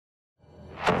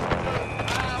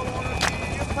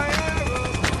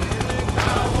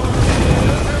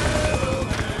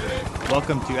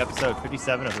Welcome to episode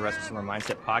 57 of the Rescue Swimmer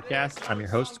Mindset Podcast. I'm your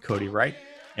host, Cody Wright.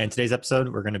 And today's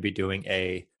episode, we're going to be doing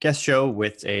a guest show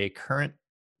with a current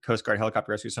Coast Guard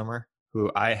helicopter rescue swimmer who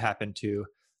I happened to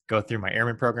go through my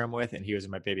airman program with, and he was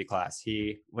in my baby class.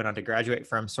 He went on to graduate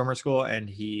from swimmer school, and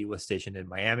he was stationed in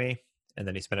Miami. And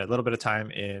then he spent a little bit of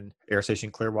time in Air Station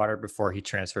Clearwater before he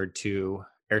transferred to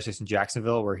Air Station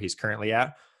Jacksonville, where he's currently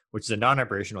at, which is a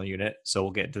non-operational unit. So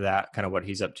we'll get into that, kind of what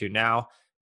he's up to now.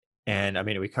 And I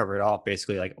mean, we cover it all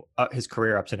basically, like his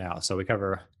career up to now. So we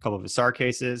cover a couple of his SAR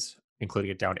cases,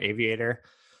 including a downed aviator,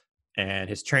 and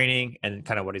his training, and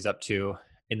kind of what he's up to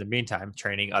in the meantime,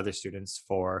 training other students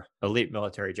for elite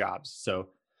military jobs. So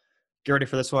get ready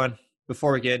for this one.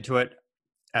 Before we get into it,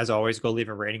 as always, go leave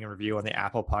a rating and review on the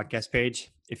Apple podcast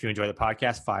page. If you enjoy the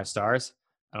podcast, 5 stars.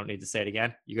 I don't need to say it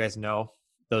again. You guys know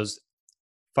those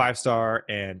 5-star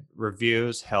and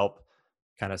reviews help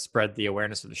kind of spread the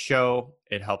awareness of the show.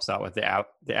 It helps out with the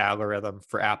algorithm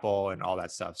for Apple and all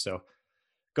that stuff. So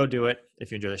go do it. If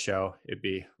you enjoy the show, it'd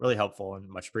be really helpful and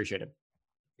much appreciated.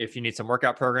 If you need some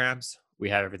workout programs,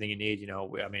 we have everything you need. You know,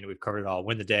 we've covered it all.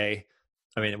 Win the Day.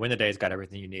 Win the Day's got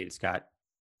everything you need. It's got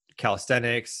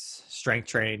calisthenics, strength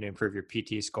training to improve your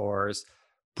PT scores,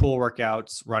 pool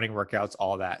workouts, running workouts,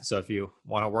 all that. So if you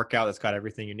want to work out, that's got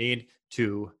everything you need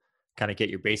to kind of get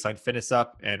your baseline fitness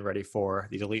up and ready for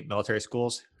these elite military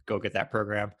schools. Go get that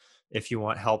program. If you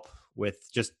want help with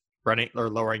just running or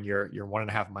lowering your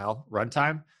 1.5 mile run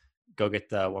time, go get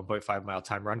the 1.5 mile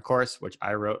time run course, which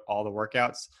I wrote all the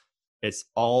workouts. It's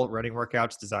all running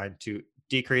workouts designed to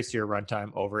decrease your run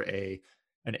time over an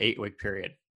 8-week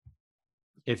period.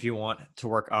 If you want to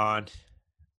work on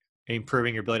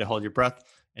improving your ability to hold your breath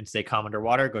and stay calm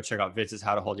underwater, go check out Vince's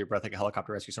How to Hold Your Breath Like a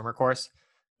Helicopter Rescue Swimmer course.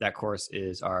 That course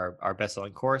is our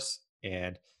best-selling course.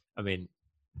 And it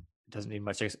doesn't need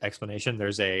much explanation.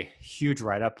 There's a huge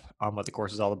write-up on what the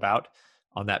course is all about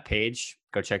on that page.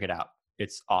 Go check it out.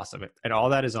 It's awesome. And all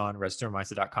that is on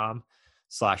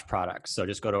rescueswimmermindset.com/products. So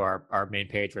just go to our main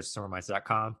page,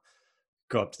 rescueswimmermindset.com,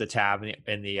 go up to the tab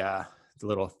in the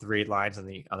little 3 lines on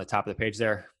the top of the page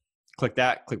there. Click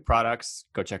that, click products,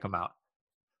 go check them out.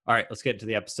 All right, let's get into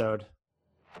the episode.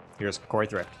 Here's Corey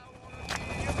Thrift.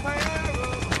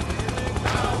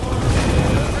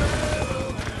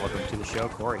 Welcome to the show,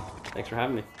 Corey. Thanks for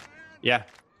having me. Yeah,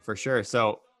 for sure.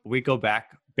 So we go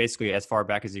back basically as far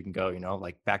back as you can go,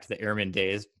 like back to the airman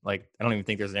days. Like, I don't even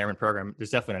think there's an airman program. There's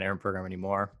definitely not an airman program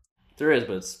anymore. There is,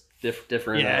 but it's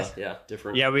different. Yeah.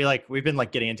 Different. Yeah, we've been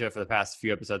like getting into it for the past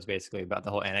few episodes, basically about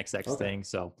the whole Annex X thing.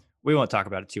 So we won't talk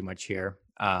about it too much here.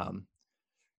 But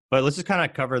let's just kind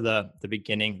of cover the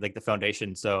beginning, like the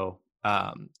foundation. So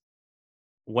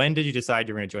when did you decide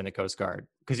you were going to join the Coast Guard?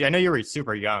 Because I know you were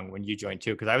super young when you joined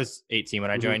too. Because I was 18 when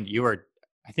I joined.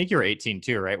 I think you were 18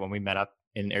 too, right? When we met up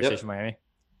in Air Station Miami.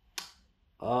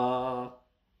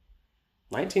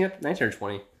 19 or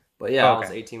 20. But yeah, I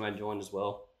was 18 when I joined as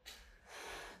well.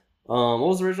 What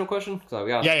was the original question?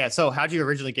 Yeah. So how did you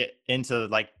originally get into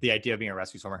like the idea of being a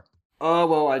rescue swimmer?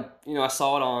 Well, I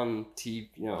saw it on TV.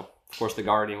 Of course, The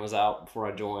Guardian was out before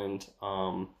I joined.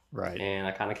 Right. And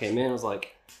I kind of came in. It was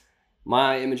like,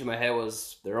 my image in my head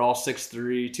was they're all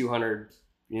 6'3", 200,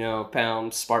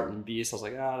 pound Spartan beasts. I was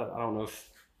like, I don't know if,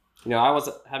 I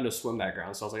had no swim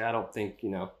background, so I was like, I don't think,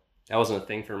 that wasn't a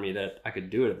thing for me that I could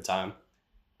do it at the time,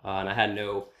 and I had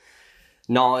no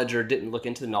knowledge or didn't look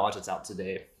into the knowledge that's out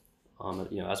today.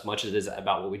 As much as it is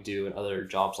about what we do and other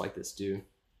jobs like this do.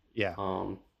 Yeah.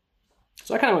 So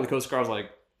I kind of went to the Coast Guard. I was like,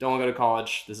 don't want to go to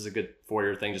college. This is a good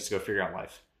 4-year thing just to go figure out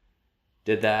life.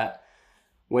 Did that.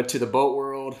 Went to the boat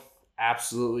world.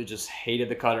 Absolutely just hated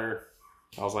the cutter.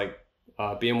 I was like,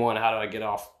 BM1, how do I get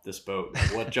off this boat?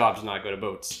 Like, what job does not go to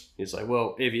boats? He's like,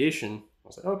 well, aviation. I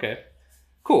was like, okay,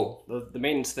 cool. The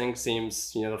maintenance thing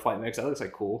seems, the flight mix, that looks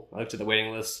like cool. I looked at the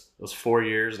waiting list. It was 4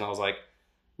 years, and I was like,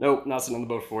 nope, not sitting on the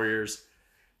boat for 4 years.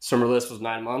 Summer list was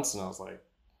 9 months, and I was like,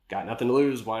 got nothing to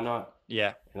lose. Why not?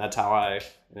 Yeah. And that's how and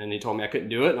then he told me I couldn't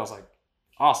do it, and I was like,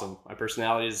 awesome. My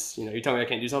personality is, you tell me I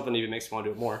can't do something, it even makes me want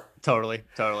to do it more. Totally.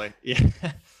 Yeah.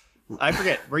 I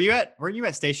forget. Were you at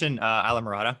Station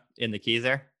Islamorada in the Keys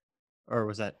there, or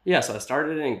was that? Yeah. So I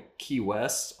started in Key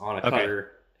West on a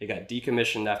cutter. It got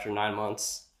decommissioned after 9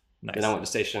 months. Nice. Then I went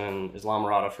to Station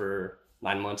Islamorada for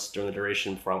 9 months during the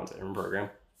duration before I went to the airman program.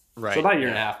 Right. So about a year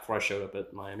and a half before I showed up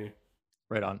at Miami.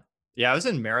 Right on. Yeah, I was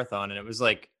in Marathon, and it was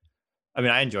like,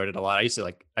 I enjoyed it a lot.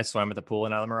 I swam at the pool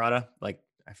in Islamorada. Like,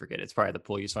 I forget, it's probably the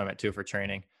pool you swam at too for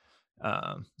training.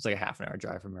 It's like a half an hour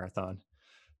drive from Marathon.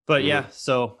 But yeah,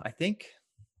 so I'm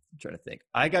trying to think.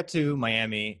 I got to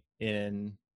Miami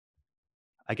in,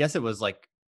 I guess it was like,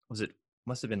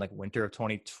 must have been like winter of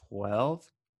 2012.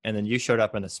 and then you showed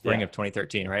up in the spring Yeah. of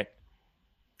 2013, right?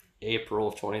 April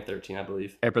of 2013, I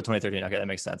believe. April 2013. Okay, that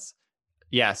makes sense.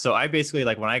 Yeah, so I basically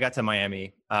like when I got to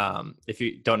Miami, if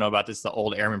you don't know about this, the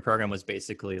old airman program was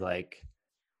basically like,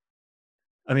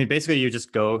 I mean, basically you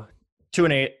just go to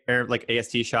an like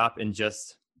AST shop and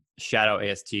just shadow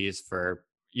ASTs for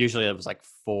usually it was like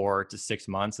 4 to 6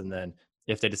 months, and then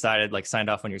if they decided like signed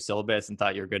off on your syllabus and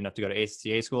thought you were good enough to go to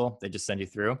ASTA school, they just send you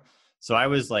through. So I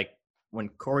was like, when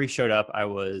Corey showed up, I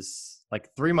was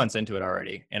like 3 months into it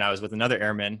already, and I was with another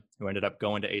airman who ended up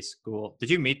going to A school. Did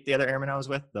you meet the other airman I was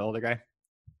with, the older guy?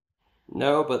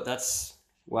 No, but that's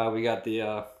why we got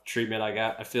the treatment I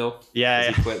got, I feel. Because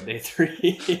Yeah, he quit day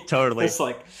 3. totally. It's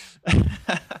like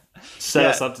set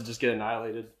us up to just get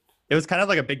annihilated. It was kind of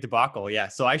like a big debacle. Yeah.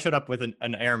 So I showed up with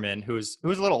an airman who was a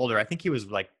little older. I think he was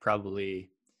like probably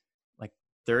like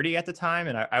 30 at the time.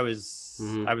 And I was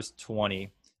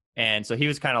 20. And so he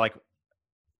was kind of like,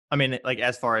 I mean, like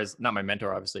as far as not my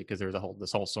mentor, obviously, because there was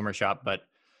this whole swimmer shop, but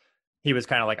he was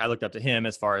kind of like, I looked up to him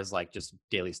as far as like just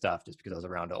daily stuff, just because I was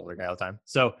around an older guy all the time.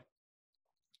 So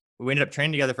we ended up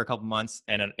training together for a couple months,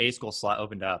 and an A school slot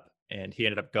opened up, and he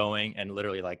ended up going, and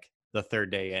literally like the third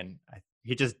day in,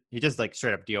 he just like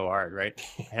straight up DOR'd, right?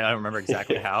 I don't remember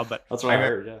exactly how, but that's what I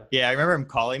heard. Yeah. I remember him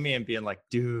calling me and being like,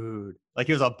 dude, like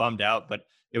he was all bummed out, but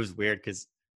it was weird because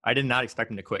I did not expect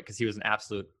him to quit because he was an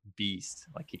absolute beast.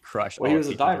 Like he crushed. Well, all he was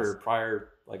a PT diver days. prior,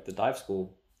 like the dive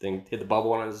school thing. He had the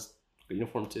bubble on his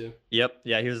uniform too. Yep.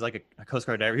 Yeah. He was like a Coast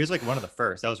Guard diver. He was like one of the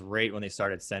first. That was right when they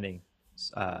started sending,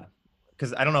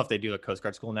 because I don't know if they do a Coast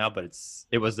Guard school now, but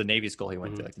it was the Navy school he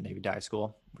went to, like the Navy dive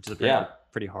school, which is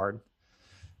pretty hard.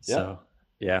 So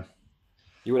yeah.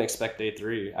 You wouldn't expect day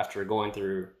 3 after going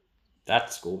through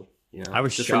that school, you know. I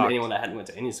was just shocked. from anyone that hadn't went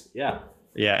to any school. Yeah.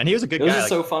 Yeah, and he was a good guy. It was just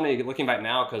so funny looking back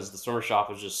now because the swimmer shop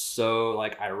was just so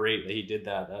like irate that he did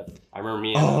that. I remember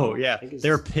me. And, they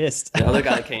were pissed. The other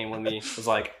guy that came with me was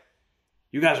like,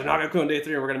 "You guys are not going to quit on day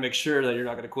 3, and we're going to make sure that you're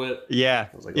not going to quit." Yeah,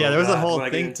 I was like, there was a whole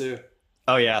thing too.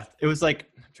 Oh yeah, it was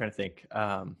like I'm trying to think.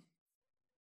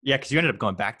 Yeah, because you ended up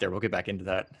going back there. We'll get back into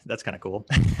that. That's kind of cool.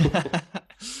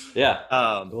 Yeah.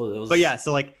 But yeah,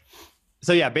 so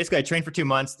yeah, basically I trained for 2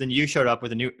 months. Then you showed up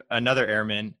with another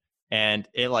airman, and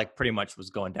it like pretty much was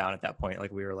going down at that point.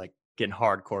 Like we were like getting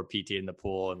hardcore PT in the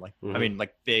pool, and like I mean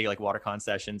like big like water con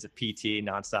sessions of PT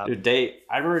nonstop. Dude,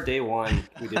 I remember day 1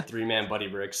 we did 3-man buddy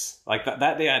bricks. Like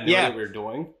that day I had no idea what we were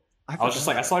doing. I was just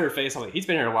like, I saw your face. I'm like, he's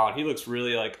been here a while. And he looks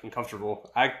really like uncomfortable.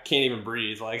 I can't even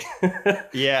breathe. Like,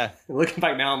 yeah. Looking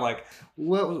back now, I'm like,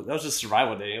 what? That was just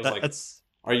survival day. It was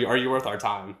are you worth our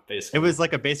time? Basically, it was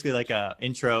like basically like a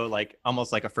intro, like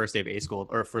almost like a first day of A school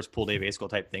or a first pool day of A school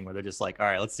type thing, where they're just like, all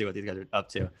right, let's see what these guys are up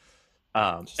to.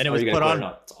 And it was put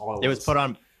on. It was put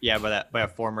on, yeah, by a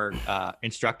former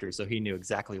instructor, so he knew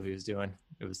exactly what he was doing.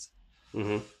 It was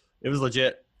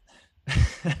legit.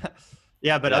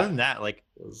 Yeah, but other than that, like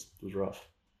it was rough.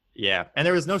 Yeah, and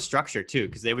there was no structure too,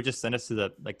 because they would just send us to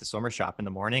the swimmer shop in the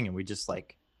morning, and we just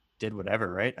like did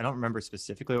whatever, right? I don't remember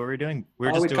specifically what we were doing. We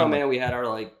were just doing. Come in, we had our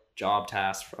like job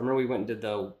tasks. I remember we went and did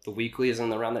the weeklies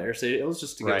and around the air station. It was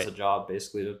just to give us a job,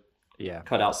 basically, to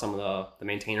cut out some of the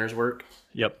maintainers' work.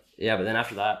 Yep. Yeah, but then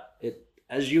after that,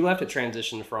 as you left, it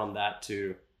transitioned from that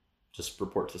to just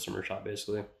report to the swimmer shop,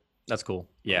 basically. That's cool.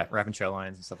 Yeah, wrapping trail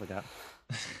lines and stuff like that.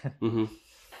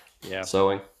 Yeah.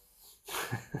 Sewing.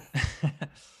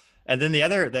 And then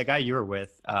the guy you were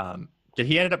with, did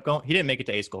he ended up going? He didn't make it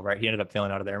to A school, right? He ended up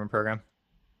failing out of the airman program.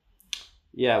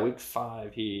 Yeah, week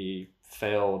 5 he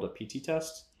failed a PT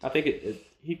test. I think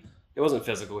it wasn't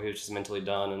physical. He was just mentally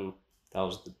done, and that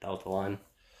was the line.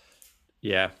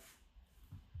 Yeah.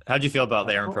 How'd you feel about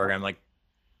the airman program? Like,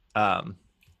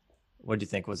 what do you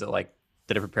think? Was it like?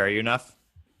 Did it prepare you enough?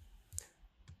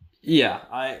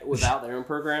 Yeah, without the airman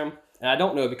program. And I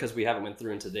don't know because we haven't went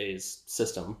through in today's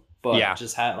system, but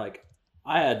just had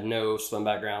I had no swim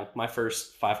background. My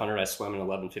first 500, I swam in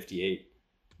 11:58.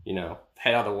 You know,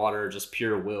 head out of the water, just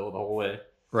pure will the whole way.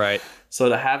 Right. So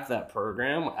to have that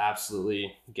program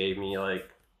absolutely gave me like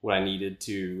what I needed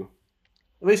to,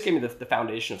 at least gave me the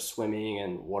foundation of swimming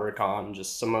and water con.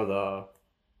 Just some of the,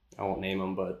 I won't name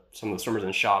them, but some of the swimmers in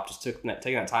the shop just taking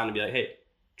that time to be like, hey,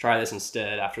 try this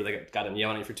instead. After they got them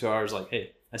yelling at you for 2 hours, like,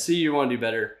 hey, I see you want to do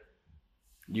better.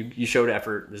 You showed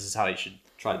effort. This is how you should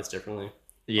try this differently.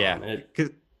 Yeah,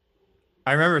 because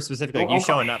I remember specifically you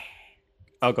showing up.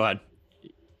 Oh, go ahead.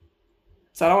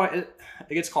 So it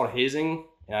gets called hazing,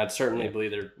 and I'd certainly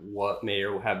believe there what may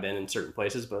or have been in certain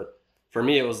places, but for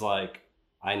me it was like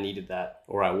I needed that,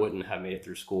 or I wouldn't have made it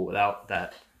through school without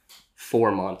that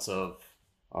 4 months of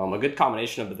a good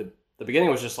combination of the beginning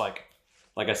was just like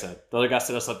I said, the other guy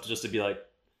set us up to be like,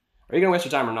 are you gonna waste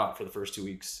your time or not for the first 2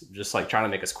 weeks? Just like trying to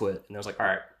make us quit. And I was like, all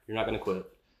right, you're not gonna quit.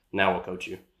 Now we'll coach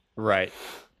you. Right.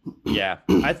 Yeah.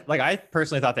 I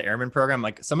personally thought the airman program,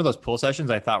 like some of those pool sessions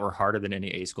I thought were harder than any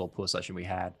A school pool session we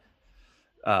had.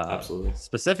 Absolutely.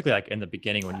 Specifically like in the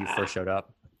beginning when you first showed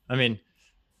up. I mean,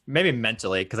 maybe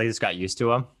mentally because I just got used to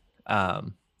them.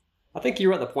 I think you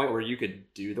were at the point where you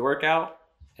could do the workout,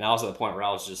 and I was at the point where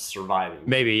I was just surviving.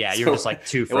 Maybe, yeah, you were just like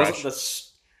too fresh. It wasn't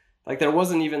like there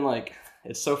wasn't even like,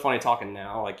 it's so funny talking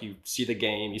now. Like you see the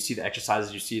game, you see the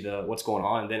exercises, you see the what's going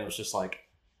on, and then it was just like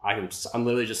I'm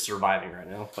literally just surviving right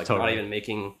now. Like totally. Not even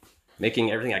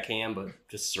making everything I can, but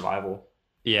just survival.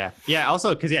 Yeah.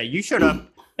 Also, because you showed up,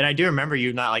 and I do remember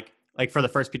you not like for the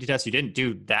first PT test, you didn't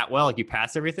do that well. Like you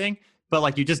passed everything, but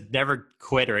like you just never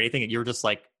quit or anything, and you were just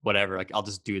like whatever. Like I'll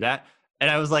just do that. And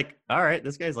I was like, all right,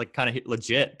 this guy's like kind of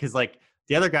legit. Because like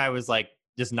the other guy was like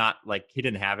just not like he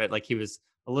didn't have it. Like he was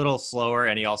a little slower,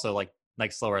 and he also like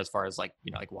slower as far as like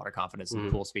like water confidence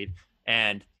and pool speed.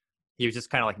 And he was just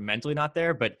kind of like mentally not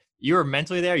there, but you were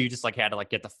mentally there. You just like had to like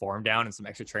get the form down and some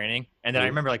extra training. And then I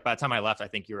remember like by the time I left, I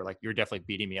think you were definitely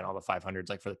beating me in all the 500s,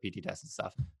 like for the PT test and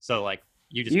stuff. So like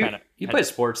you just kind of you played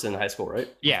sports in high school, right?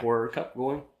 Yeah. Before cup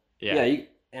going. Yeah.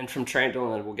 And from training,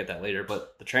 we'll get that later.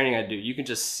 But the training I do, you can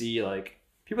just see like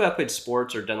people that played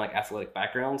sports or done like athletic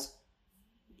backgrounds.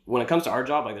 When it comes to our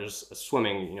job, like there's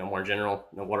swimming, more general,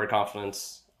 water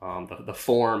confidence, the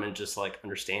form, and just like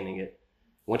understanding it.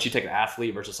 Once you take an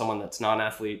athlete versus someone that's not an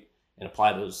athlete and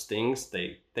apply those things,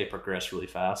 they progress really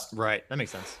fast. Right, that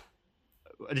makes sense.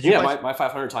 Did you my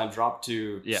 500 time dropped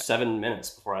to 7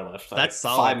 minutes before I left. That's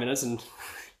solid. 5 minutes, and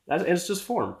it's just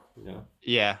form.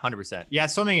 Yeah, 100%. Yeah,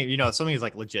 swimming. Swimming is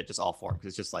like legit, just all form because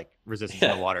it's just like resistance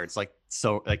in the water. It's like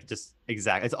so like just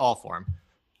exact. It's all form.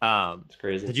 It's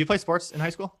crazy. Did you play sports in high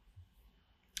school?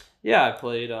 Yeah, I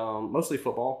played mostly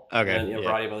football. Okay. And a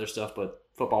variety of other stuff, but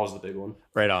football was the big one.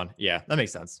 Right on. Yeah, that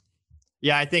makes sense.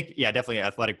 Yeah, I think definitely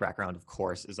athletic background, of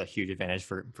course, is a huge advantage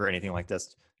for anything like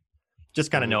this. Just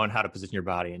kind of knowing how to position your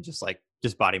body and just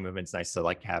body movements nice to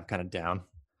like have kind of down.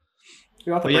 You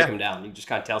don't have to break them down. You just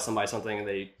kind of tell somebody something and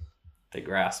they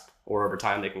grasp, or over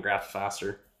time they can grasp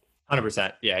faster.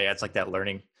 100%. Yeah. It's like that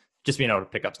learning, just being able to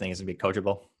pick up things and be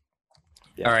coachable.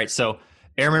 Yeah. All right. So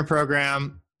airman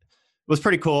program was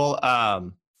pretty cool.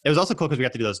 It was also cool because we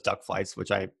got to do those duck flights, which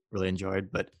I really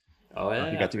enjoyed. But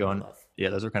we got to go on. Yeah,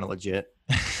 those were kind of legit.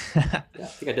 I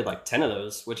think I did like 10 of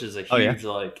those, which is a huge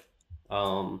like.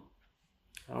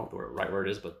 I don't know what the right word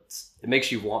is, but it makes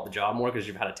you want the job more because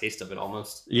you've had a taste of it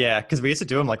almost. Yeah, because we used to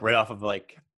do them like right off of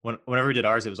like whenever we did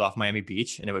ours, it was off Miami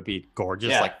Beach, and it would be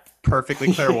gorgeous, like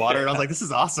perfectly clear water. And I was like, this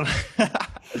is awesome.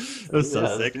 It was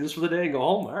so sick. Do this for the day and go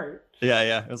home. All right.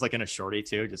 Yeah. It was like in a shorty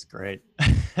too, just great.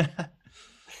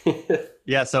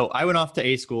 Yeah, so I went off to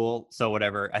A school. So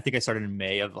whatever. I think I started in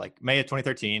May of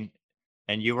 2013,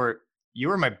 and you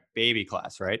were my baby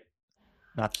class, right?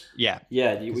 Yeah,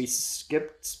 we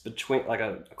skipped between like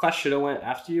a class should have went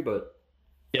after you, but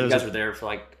you guys were there for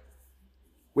like,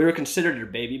 we were considered your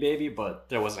baby, but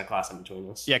there wasn't a class in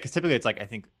between us. Yeah, because typically it's like I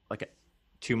think like a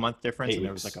 2-month difference, and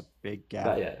there was like a big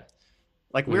gap.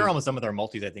 Like we were almost done with our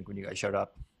multis, I think, when you guys showed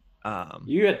up.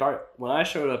 You had when I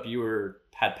showed up, you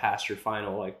had passed your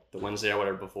final like the Wednesday or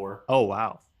whatever before. Oh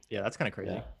wow, yeah, that's kind of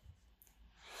crazy. Yeah.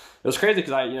 It was crazy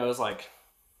because it was like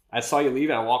I saw you leave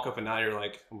and I walk up and now I'm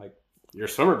like you're a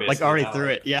swimmer basically. Like already through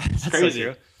it. Yeah. It's crazy.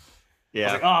 So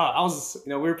yeah. I was like,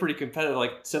 we were pretty competitive,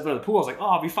 like stepping in the pool. I was like,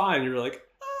 I'll be fine. And you were like,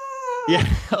 yeah.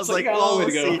 I was like, a long way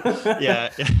to go. Yeah,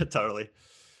 totally.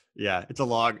 Yeah. It's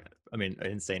an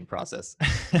insane process.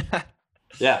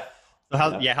 Yeah. So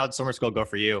how'd summer school go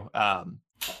for you?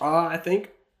 I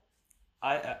think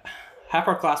half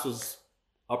our class was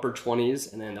upper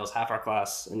 20s, and then there was half our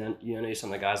class, and then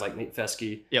some of the guys like Nate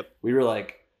Fesky. Yep. We were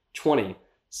like 20.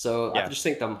 So I just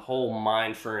think the whole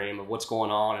mind frame of what's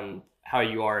going on and how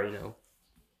you are,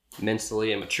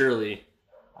 mentally and maturely,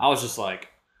 I was just like,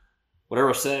 whatever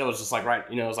was said, it was just like, right,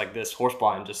 it was like this horse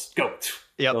blind, just go.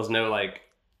 Yep. There was no like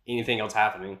anything else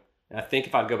happening. And I think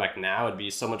if I'd go back now, it'd be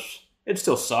so much, it'd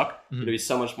still suck. Mm-hmm. It'd be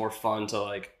so much more fun to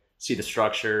like see the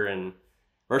structure, and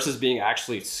versus being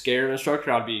actually scared of the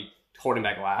structure, I'd be holding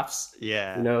back laughs.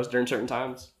 Yeah. During certain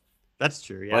times. That's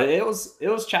true. Yeah. But it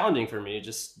was challenging for me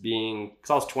just being, because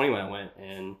I was 20 when I went,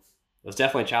 and it was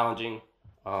definitely challenging,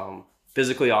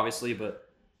 physically obviously, but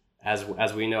as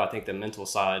we know, I think the mental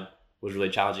side was really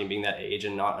challenging, being that age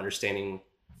and not understanding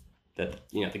that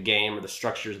the game or the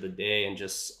structures of the day, and it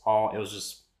was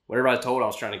just whatever I was told I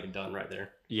was trying to get done right there.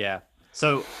 Yeah.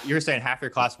 So you're saying half your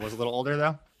class was a little older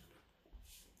though?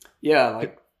 Yeah,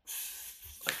 like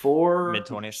 4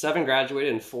 mid-20s. 7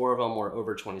 graduated and 4 of them were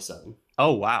over 27.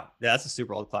 Oh wow, yeah, that's a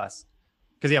super old class.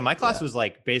 Because my class Yeah. was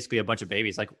like basically a bunch of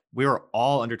babies. Like we were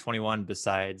all under 21.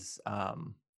 Besides,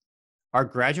 our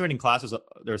graduating class was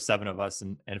there were 7 of us,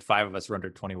 and 5 of us were under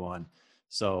 21.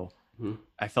 So Mhm.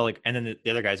 I felt like, and then the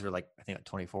other guys were like I think like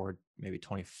 24, maybe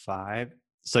 25.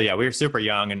 So yeah, we were super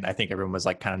young, and I think everyone was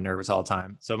like kind of nervous all the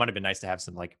time. So it might have been nice to have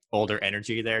some like older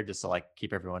energy there, just to like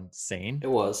keep everyone sane. It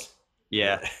was.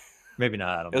 Yeah, Yeah. maybe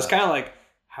not. I don't It was know. kind of like,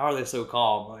 how are they so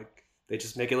calm? Like they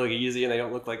just make it look easy and they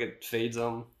don't look like it fades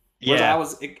them.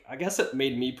 Whereas Yeah, I guess it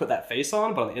made me put that face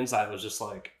on, but on the inside it was just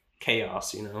like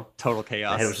chaos, you know. total The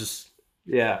head was chaos. just,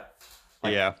 yeah.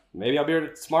 Like Yeah, maybe I'll be here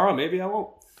tomorrow, maybe I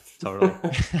won't. totally.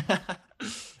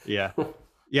 Yeah,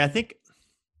 yeah. I think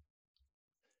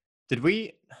did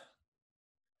we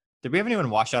did we have anyone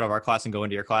wash out of our class and go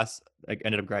into your class? Like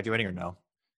ended up graduating or no?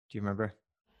 Do you remember?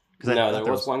 Because I No, thought there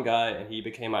there was was. one guy and he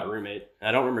became my roommate.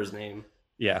 I don't remember his name,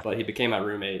 Yeah. but he became my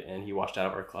roommate and he washed out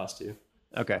of our class too.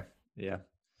 Okay. Yeah.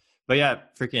 But yeah,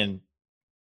 freaking.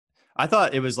 I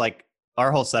thought it was like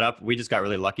our whole setup. We just got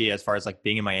really lucky as far as like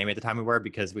being in Miami at the time we were,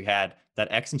 because we had that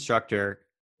ex instructor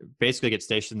basically get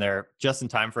stationed there just in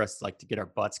time for us like to get our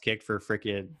butts kicked for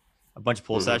freaking a bunch of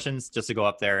pool Hmm. sessions, just to go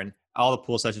up there. And all the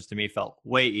pool sessions to me felt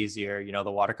way easier.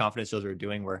 The water confidence drills we were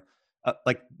doing were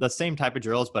like the same type of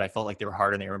drills, but I felt like they were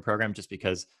harder in the airman program just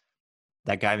because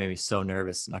that guy made me so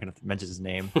nervous. I'm not going to mention his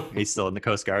name. He's still in the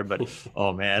Coast Guard, but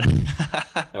oh man.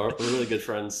 We're really good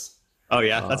friends. Oh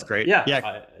yeah, that's great. Yeah,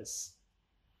 Yeah,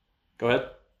 go ahead.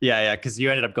 yeah. Because you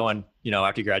ended up going,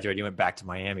 after you graduated, you went back to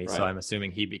Miami. So Right. I'm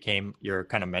assuming he became your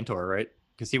kind of mentor, right?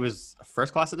 Because he was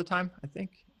first class at the time, I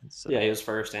think. So Yeah, he was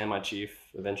first and my chief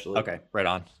eventually. okay, right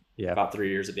on. Yeah, About 3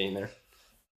 years of being there.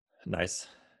 nice.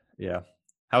 Yeah.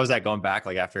 How was that going back?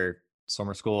 Like after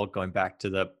summer school, going back to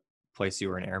the place you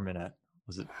were an airman at?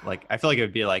 Was it like I feel like it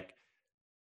would be like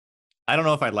I don't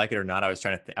know if I'd like it or not. I was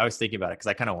thinking about it because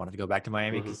I kind of wanted to go back to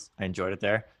Miami Hmm. because I enjoyed it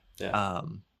there. Yeah,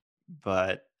 Um,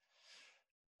 but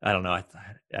I don't know.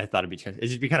 I thought it'd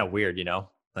just be kind of weird,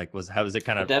 Like how was it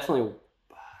kind it of? definitely.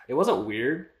 It wasn't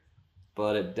weird,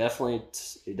 but it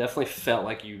definitely felt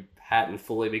like you hadn't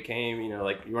fully became.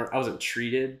 Like you weren't. I wasn't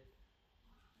treated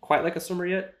quite like a swimmer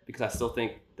yet because I still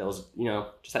think that was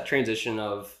just that transition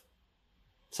of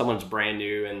someone's brand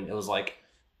new and it was like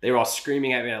they were all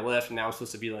screaming at me and I left and now I'm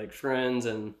supposed to be like friends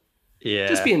and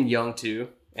just Yeah, being young too,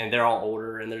 and they're all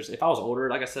older. And if I was older,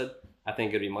 like I said, I think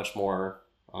it'd be much more.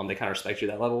 They kind of respect you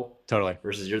at that level totally.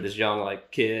 versus you're this young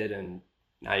like kid, and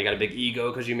now you got a big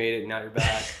ego because you made it, and now you're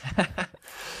back.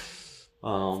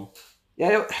 Um,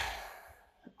 yeah,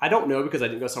 I don't know because I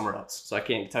didn't go somewhere else, so I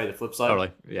can't tell you the flip side.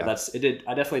 Totally. But Yeah. that's it.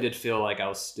 I definitely did feel like I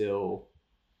was still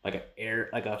like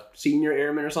a senior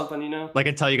airman or something. Like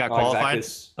until you got Not exactly. qualified,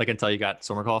 like until you got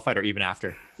summer qualified, or even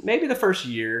after. Maybe the first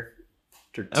year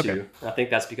or Okay. two. I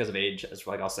think that's because of age, as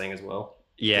like I was saying as well.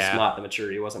 Just Yeah. not the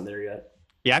maturity wasn't there yet.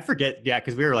 Yeah, I forget. Yeah,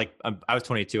 because we were like, I was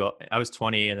 22. I was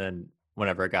 20, and then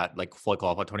whenever I got like fully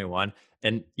qualified, 21.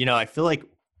 And I feel like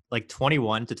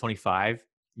 21 to 25,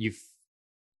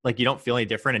 like you don't feel any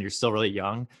different, and you're still really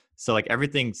young. So like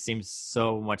everything seems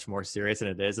so much more serious than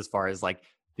it is as far as like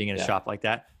being in a Yeah. shop like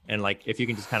that. And like if you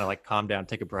can just kind of like calm down,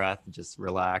 take a breath, and just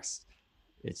relax,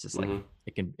 it's just like Mhm.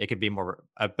 it can be more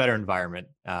a better environment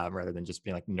rather than just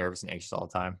being like nervous and anxious all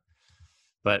the time.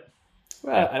 But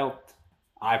Well, yeah, I don't.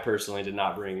 I personally did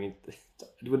not bring.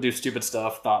 Would do stupid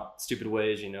stuff, thought stupid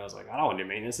ways. I was like, I don't want to do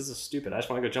maintenance. This is stupid. I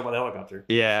just want to go jump on the helicopter.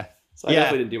 yeah, So I yeah,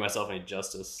 definitely didn't do myself any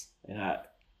justice.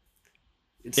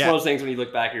 It's one yeah, of those things when you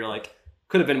look back, you're like,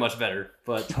 could have been much better,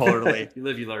 but totally. you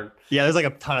live, you learn. Yeah, there's like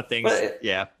a ton of things. But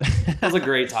Yeah. it was a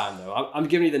great time though. I'm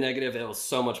giving you the negative. It was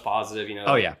so much positive.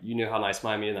 Oh yeah, You knew how nice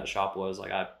Miami and that shop was.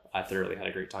 Like I thoroughly had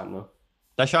a great time though.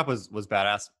 that shop was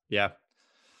badass. Yeah.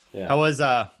 Yeah. How was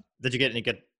did you get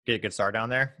a good start down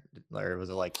there? Or was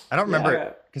it like I don't Yeah.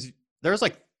 remember because there was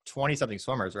like 20 something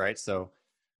swimmers, right? So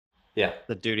Yeah.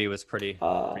 the duty was pretty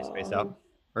spaced out. Um,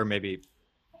 Or maybe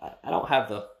I don't have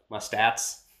my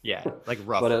stats, yeah, like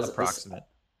rough but approximate.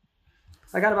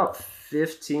 I got about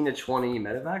 15 to 20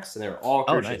 medevacs, and they were all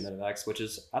Oh, crochet nice. medevacs, which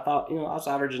is I thought I was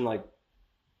averaging like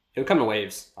it would come in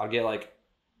waves. I'll get like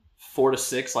 4 to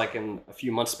 6 like in a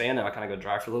few months span, and I kind of go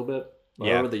dry for a little bit. But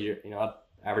Yeah. over the year, I'd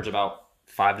average about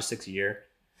 5 to 6 a year.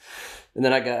 And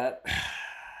then I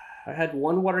had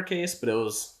one water case, but it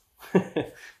was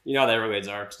you know how the Everglades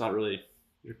are. It's not really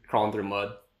you're crawling through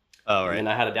mud. Oh, And right. then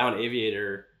I had a down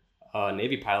aviator,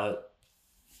 Navy pilot,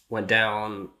 went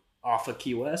down off of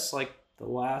Key West like the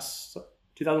last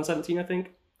 2017, I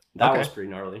think. That Okay. was pretty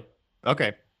gnarly.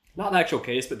 Okay. Not an actual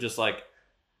case, but just like,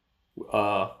 you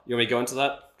want me to go into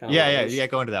that? Kind of Yeah, what it yeah, was? yeah.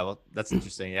 Go into that. Well, that's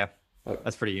interesting. Yeah.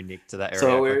 That's pretty unique to that area.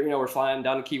 So we're flying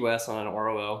down to Key West on an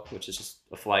ROL, which is just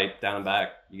a flight down and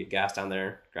back. You get gas down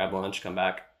there, grab lunch, come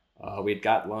back. We'd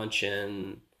got lunch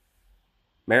in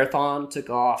Marathon, took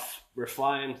off. We're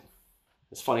flying.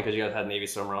 It's funny because you guys had Navy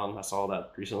swimmer on. I saw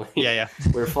that recently. Yeah.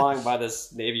 We were flying by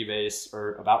this Navy base,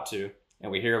 or about to,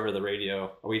 and we hear over the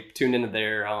radio. We tuned into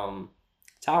their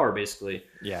tower, basically.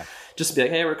 Yeah. Just to be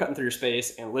like, hey, we're cutting through your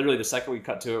space. And literally the second we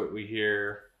cut to it, we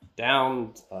hear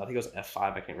down, I think it was F5,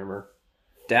 I can't remember.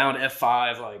 Down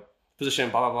F5, like,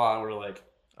 position, blah, blah, blah. And we're like,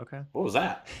 okay, what was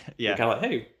that? Yeah. We're kind of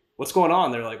like, hey, what's going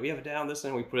on? They're like, we have it down, this,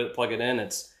 and we plug it in.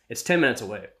 It's 10 minutes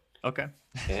away. Okay.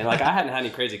 And like, I hadn't had any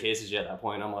crazy cases yet at that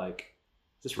point. I'm like,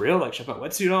 is this real? Like, should I put my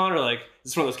wetsuit on? Or like,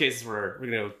 is this one of those cases where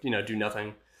we're going to, do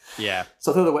nothing? Yeah.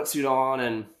 So I throw the wetsuit on,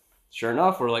 and sure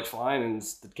enough, we're like flying, and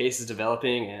the case is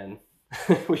developing, and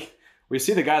we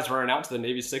see the guys running out to the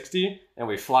Navy 60, and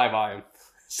we fly by them.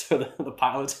 So the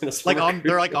pilots in a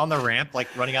they're like on the ramp, like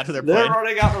running out to their plane. They're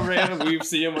running out the ramp, and we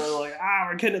see them, and we're like,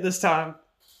 we're getting it this time.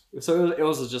 So it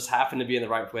was just happened to be in the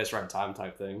right place, right time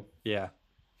type thing. Yeah.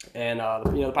 And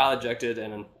the pilot ejected,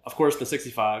 and of course the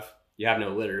 65, you have no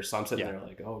litter, so I'm sitting there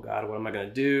like, oh god, what am I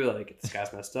gonna do? Like, this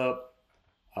guy's messed up.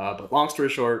 But long story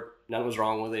short, nothing was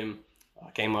wrong with him.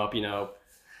 I came up,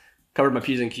 covered my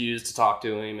P's and Q's to talk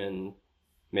to him, and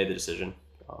made the decision.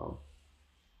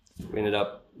 We ended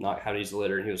up not having to use the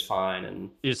litter, and he was fine. And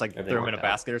you just like threw him in a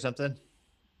basket or something?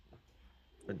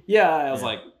 Yeah, I was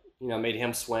like, made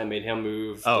him swim, made him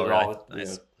move. Oh, really? All,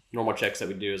 nice. Normal checks that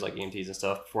we do as like EMTs and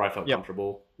stuff before I felt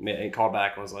comfortable. And called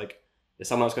back and was like, is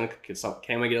someone else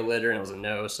can we get a litter? And it was a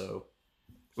no. So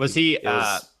was he?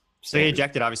 So he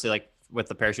ejected, obviously, like with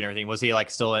the parachute and everything. Was he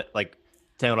like still like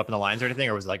tangled up in the lines or anything,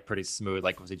 or was it like pretty smooth?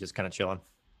 Like, was he just kind of chilling?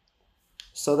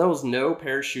 So there was no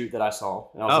parachute that I saw.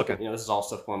 And I was looking, this is all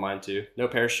stuff on mine too. No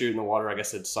parachute in the water. I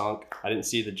guess it sunk. I didn't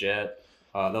see the jet.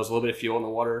 There was a little bit of fuel in the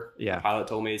water. Yeah. The pilot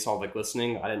told me he saw like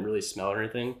glistening. I didn't really smell it or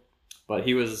anything. But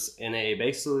he was in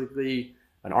basically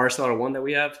an RSL-1 that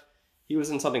we have. He was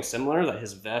in something similar that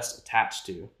his vest attached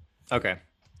to. Okay.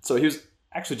 So he was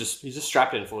actually he's just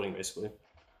strapped in floating basically.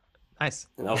 Nice.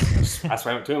 And I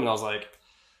swam up to him and I was like,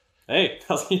 hey,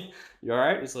 you all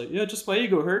right? He's like, yeah, just my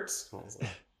ego hurts. And I was like,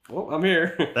 well, I'm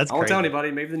here. That's I won't tell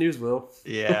anybody. Maybe the news will.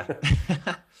 Yeah.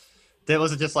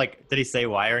 Was it just like, did he say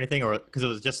why or anything? Or because it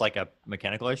was just like a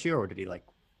mechanical issue, or did he like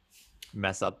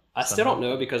mess up? I still don't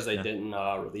know because they didn't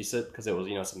release it because it was,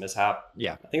 it's a mishap.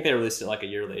 Yeah. I think they released it like a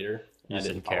year later. And I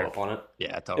didn't follow up on it.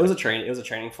 Yeah, totally. It was a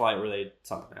training flight where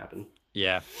something happened.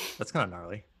 Yeah. That's kind of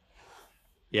gnarly.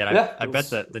 Yeah, I bet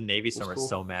the Navy swimmer is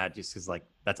so mad just because like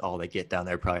that's all they get down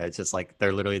there. Probably it's just like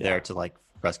they're literally there to like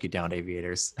rescue downed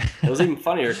aviators. It was even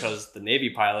funnier because the Navy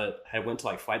pilot had went to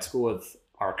like flight school with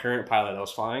our current pilot that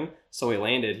was flying. So we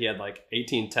landed, he had like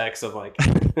 18 texts of like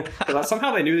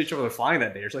somehow they knew each other were flying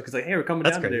that day or something. Cause like, hey, we're coming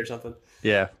down today or something.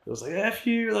 Yeah. It was like, F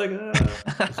you, like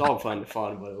it's all fun,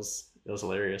 but it was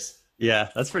hilarious. Yeah,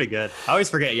 that's pretty good. I always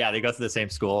forget. Yeah, they go through the same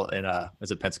school in is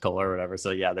it Pensacola or whatever.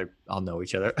 So yeah, they all know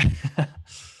each other.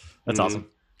 That's awesome.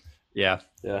 Yeah.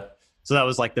 Yeah. So that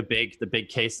was like the big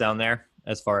case down there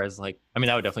as far as like, I mean,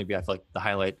 that would definitely be, I feel like the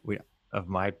highlight of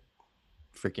my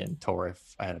freaking tour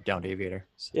if I had a downed aviator.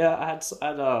 So. Yeah. I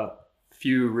had a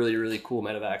few really, really cool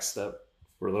medevacs that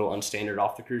were a little unstandard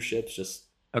off the cruise ships, just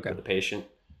for the patient.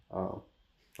 Don't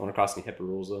want to cross any HIPAA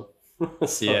rules though.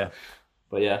 So, yeah.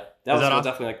 But yeah, that was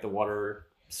definitely like the water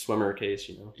swimmer case,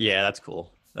 Yeah, that's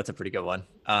cool. That's a pretty good one.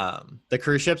 The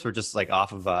cruise ships were just like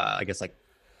off of, I guess like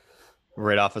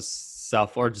right off of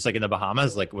South Florida, just like in the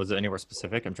Bahamas. Like, was it anywhere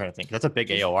specific? I'm trying to think. That's a big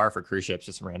AOR for cruise ships,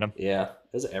 just random. Yeah,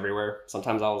 it was everywhere.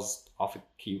 Sometimes I was off of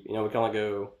Key. We can only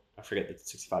go, I forget the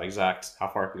 65 exact, how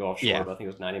far I could go offshore, but I think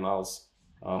it was 90 miles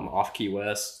off Key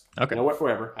West. Okay.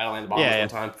 Wherever. I landed the Bahamas one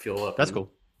time, fuel up. That's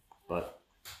cool. But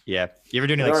yeah. You ever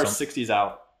do any there like are 60s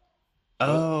out.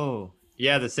 Oh,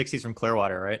 yeah, the 60s from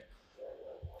Clearwater, right?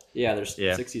 Yeah, there's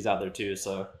 60s out there too,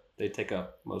 so they take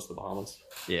up most of the Bahamas.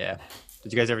 Yeah.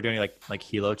 Did you guys ever do any like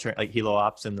helo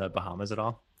ops in the Bahamas at all?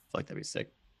 I feel like that'd be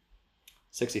sick.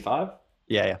 65?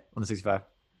 Yeah, on the 65.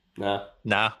 Nah.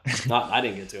 I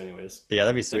didn't get to anyways. Yeah,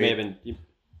 that'd be sweet. They may have been,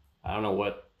 I don't know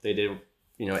what they did,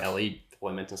 LE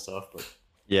deployment and stuff, but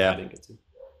yeah, I didn't get to.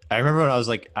 I remember when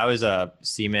I was a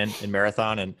seaman in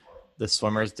Marathon, and the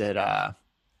swimmers did,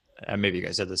 and maybe you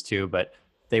guys did this too, but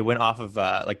they went off of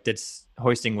did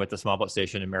hoisting with the small boat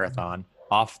station in Marathon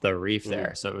off the reef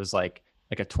there. So it was like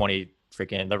a 20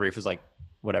 the reef was like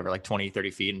whatever, like 20,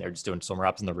 30 feet, and they're just doing swimmer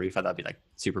ops in the reef. I thought that'd be like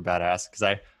super badass because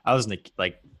I was in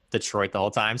like Detroit the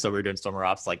whole time, so we were doing swimmer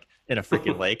ops like in a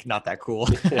freaking lake. Not that cool.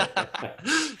 So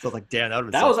I was like, damn,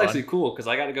 that was actually cool because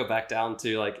I got to go back down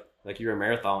to like like you're a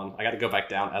marathon. I got to go back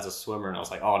down as a swimmer. And I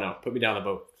was like, oh no, put me down the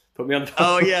boat. Put me on the boat.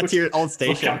 Oh yeah, to your old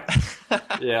station.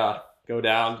 Yeah. Go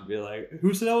down and be like,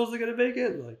 who said I wasn't going to make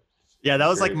it? Like, Yeah, that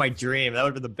was great. like my dream. That would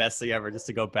have been the best thing ever, just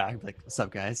to go back and be like, what's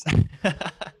up, guys?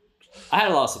 I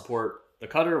had a lot of support. The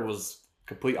cutter was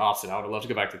complete opposite. I would have loved to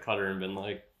go back to cutter and been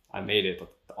like, I made it.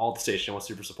 But all the station was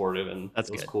super supportive, and That's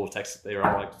it was good. cool. Texas, they were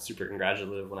all like super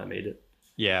congratulative when I made it.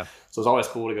 Yeah. So it was always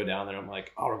cool to go down there. I'm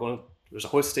like, oh, we're going. There's a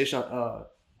hoist station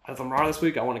at the Marauder this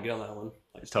week. I want to get on that one.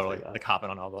 Like, Totally. Like hopping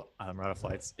on all the Rada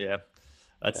flights. Yeah.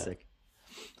 That's sick.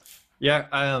 Yeah.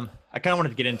 I kind of wanted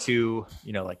to get into,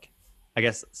 like, I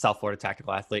guess South Florida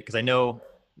Tactical Athlete, because I know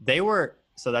they were,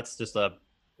 so that's just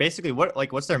basically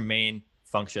what's their main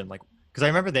function? Like, because I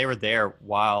remember they were there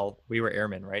while we were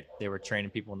airmen, right? They were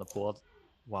training people in the pool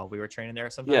while we were training there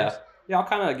sometimes. Yeah. I'll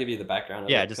kind of give you the background.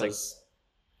 Yeah, just like,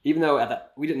 even though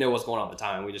we didn't know what was going on at the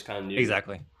time, we just kind of knew.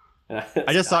 Exactly.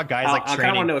 I just saw guys like I training.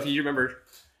 kind of want to know if you remember.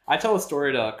 I tell a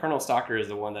story to Colonel Stalker, is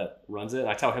the one that runs it. And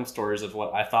I tell him stories of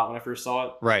what I thought when I first saw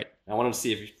it. Right. And I wanted to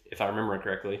see if I remember it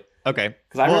correctly. Okay.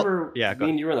 Because I remember me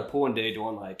and you were in the pool one day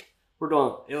doing I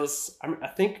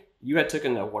think you had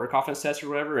taken a water confidence test or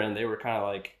whatever, and they were kind of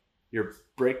like, your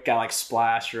brake got like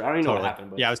splashed, or I don't even know what happened.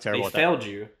 But yeah, I was terrible at that. They failed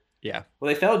you. Yeah.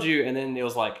 Well, they failed you, and then it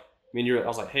was like, I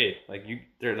was like, hey, like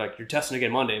they're like, you're testing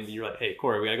again Monday, and you're like, hey,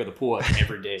 Corey, we gotta go to the pool like,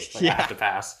 every day. Like, I have to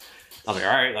pass. I was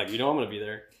like, all right, like, I'm gonna be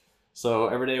there. So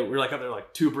every day we're like up there,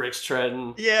 like 2 brakes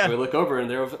treading. Yeah. And we look over, and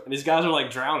these guys are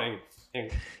like drowning. And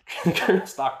Colonel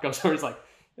Stock comes over, he's like,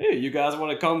 hey, you guys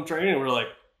want to come train? And we're like,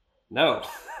 no.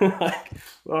 Like,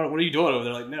 well, what are you doing over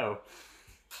there? Like, no.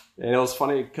 And it was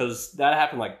funny because that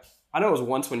happened, like, I know it was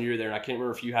once when you were there, and I can't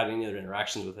remember if you had any other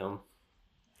interactions with him.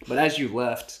 But as you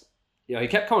left, he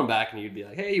kept coming back, and you'd be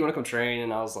like, hey, you want to come train?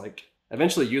 And I was like,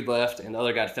 eventually you'd left, and the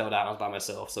other guy fell out, and I was by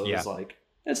myself. So it was like,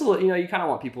 it's a little, you kind of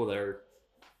want people there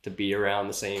to be around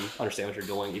the same, understand what you're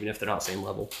doing, even if they're not the same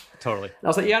level. Totally. And I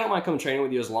was like, yeah, I don't mind coming training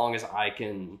with you as long as I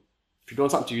can, if you're doing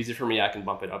something too easy for me, I can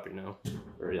bump it up,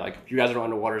 Or like, if you guys are doing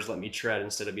underwater, just let me tread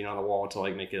instead of being on the wall until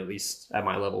I make it at least at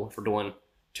my level. If we're doing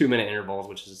 2-minute intervals,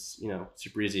 which is,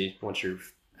 super easy once you're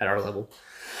at our level.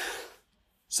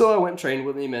 So I went and trained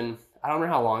with him, and I don't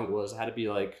remember how long it was. I had to be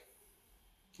like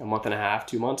a month and a half,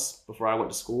 2 months before I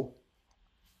went to school.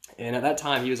 And at that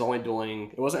time, he was only doing,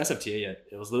 it wasn't SFTA yet.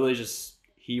 It was literally just,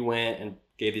 he went and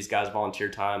gave these guys volunteer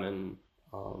time and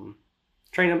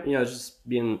trained them, just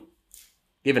being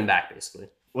given back, basically.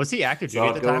 Was he active duty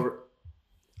at the time?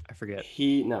 I forget.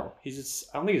 He's just,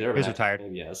 I don't think he's ever He's retired.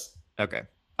 Maybe yes. Okay.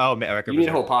 Oh, man. You need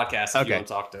a whole podcast if you want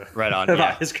to talk to right on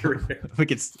about his career.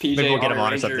 Maybe we'll get him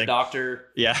on or something. Doctor.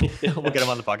 Yeah. We'll get him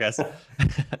on the podcast.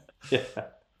 Yeah.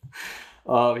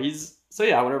 I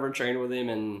went over and trained with him,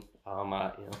 and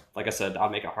like I said,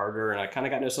 I'd make it harder, and I kind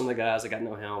of got to know some of the guys. I got to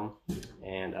know him,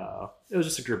 and it was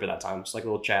just a group at that time, just like a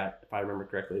little chat, if I remember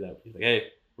correctly. That was like, hey,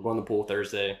 we're going to the pool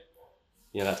Thursday,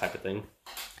 that type of thing.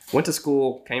 Went to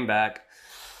school, came back.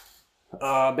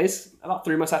 Basically, about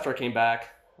 3 months after I came back,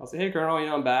 I was like, hey, Colonel,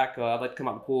 I'm back. I'd like to come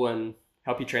out the pool and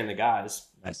help you train the guys.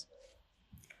 Nice.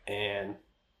 And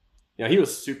he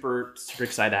was super, super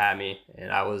excited to have me,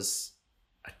 and I was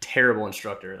a terrible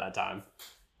instructor at that time.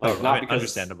 Not because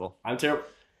understandable. I'm terrible.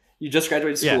 You just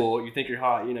graduated school. You think you're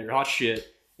hot. You're hot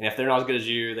shit. And if they're not as good as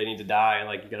you, they need to die. And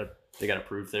like they gotta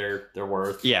prove their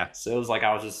worth. Yeah. So it was like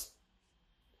I was just.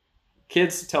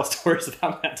 Kids tell stories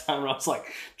about that time where I was like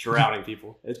drowning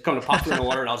people. It's coming to pop through in the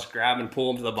water, and I'll just grab and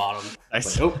pull them to the bottom.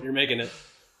 Nice. Like, oh, you're making it.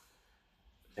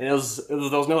 And there was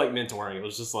no like mentoring. It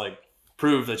was just like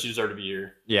prove that you deserve to be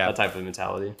here. Yeah. That type of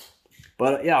mentality.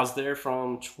 But I was there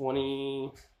from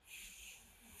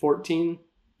 2014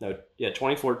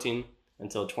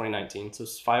 until 2019. So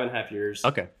it's 5.5 years.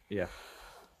 Okay. Yeah.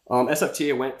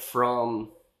 SFTA went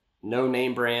from no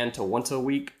name brand to once a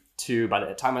week to, by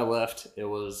the time I left,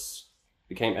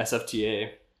 became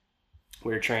SFTA.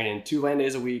 We were training 2 land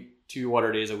days a week, 2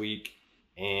 water days a week,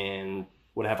 and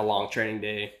would have a long training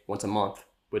day once a month,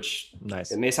 which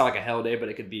nice. It may sound like a hell day, but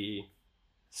it could be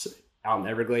out in the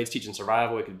Everglades teaching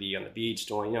survival. It could be on the beach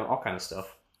doing, all kinds of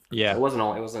stuff. Yeah. So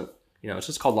it wasn't, it's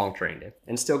just called long training day,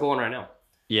 and it's still going right now.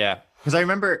 Yeah. Because I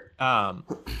remember,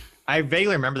 I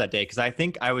vaguely remember that day because I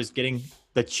think I was getting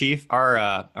the chief,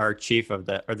 our chief of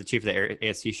the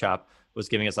ASC shop was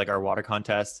giving us like our water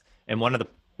contest. And one of the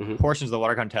portions of the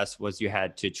water contest was you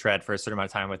had to tread for a certain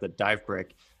amount of time with a dive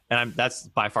brick. And that's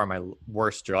by far my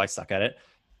worst drill. I suck at it.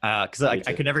 Because I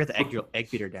could never get the egg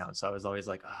beater down. So I was always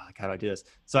like, how do I do this?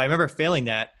 So I remember failing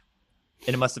that.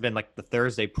 And it must have been like the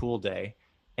Thursday pool day.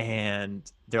 And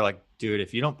they're like, dude,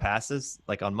 if you don't pass this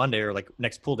like on Monday or like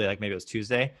next pool day, like maybe it was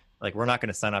Tuesday, like we're not going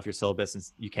to sign off your syllabus and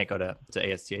you can't go to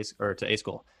ASTAs or to A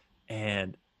school.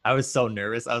 and I was so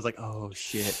nervous. I was like, oh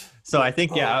shit. So I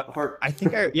think, yeah, Heart.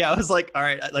 I was like, all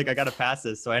right, like I got to pass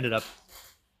this. So I ended up,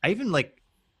 I even like,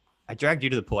 I dragged you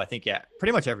to the pool. I think, yeah,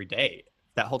 pretty much every day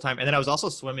that whole time. And then I was also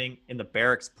swimming in the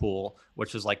barracks pool,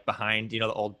 which was like behind, the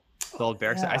old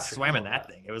barracks. Yeah, I I forgot swam in about that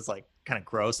that. thing. It was like kind of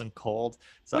gross and cold. Well,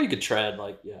 So you could tread,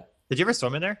 like, yeah. did you ever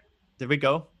swim in there? Did we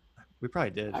go? We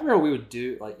probably I did. remember we would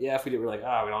do, like, yeah, if we did, we're like, we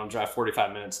don't want to drive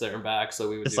 45 minutes there and back. So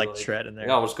we would Just do, like like, tread in yeah,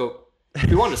 there. we'll just go. If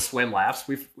we wanted to swim laps,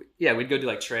 we'd go do,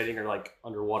 like, trading or, like,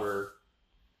 underwater.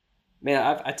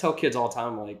 Man, I tell kids all the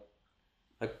time, like,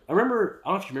 I remember, I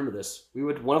don't know if you remember this.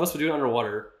 One of us would do it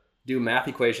underwater, do math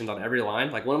equations on every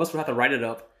line. Like, one of us would have to write it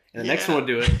up, and the next one would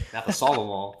do it and have to solve them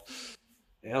all.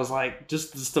 And it was like,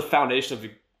 just the foundation of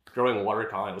growing water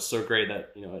colony was so great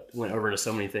that, it went over into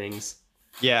so many things.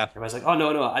 Yeah. Everybody's like, oh,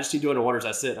 no, I just need to do underwater as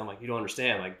that's it. And I'm like, you don't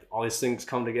understand. Like, all these things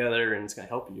come together, and it's going to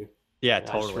help you. Yeah, I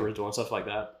just remember totally. doing stuff like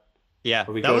that. Yeah.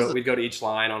 We'd go to each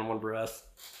line on one breath.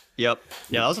 Yep.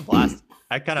 Yeah, that was a blast.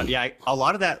 I kind of, a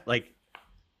lot of that, like,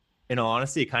 in all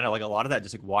honesty, kind of like a lot of that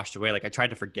just like washed away. Like I tried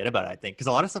to forget about it, I think, because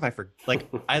a lot of stuff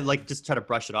I like just try to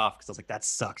brush it off because I was like, that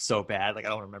sucks so bad. Like I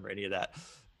don't remember any of that.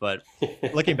 But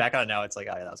looking back on it now, it's like,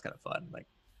 oh yeah, that was kind of fun. Like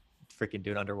freaking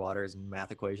doing underwaters and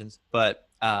math equations. But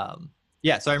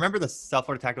yeah, so I remember the South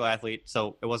Florida Tactical Athlete.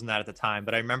 So it wasn't that at the time,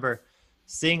 but I remember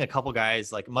seeing a couple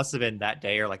guys, like it must have been that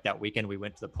day or like that weekend we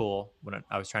went to the pool when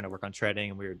I was trying to work on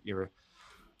treading, and you were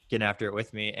getting after it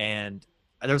with me, and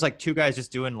there was like two guys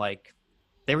just doing like,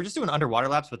 they were just doing underwater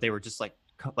laps, but they were just like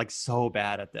so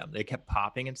bad at them. They kept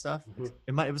popping and stuff.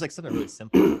 It was like something really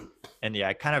simple. And yeah,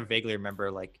 I kind of vaguely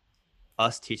remember like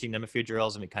us teaching them a few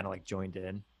drills, and we kind of like joined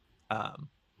in.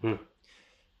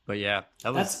 But yeah,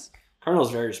 That's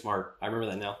Colonel's very smart. I remember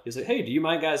that now. He's like, hey, do you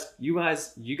mind you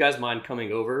guys mind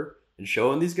coming over and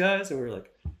showing these guys? And we were like,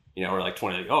 we're like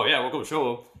 20, like, oh yeah, we'll go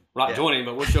show them. We're not joining,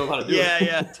 but we'll show them how to do it.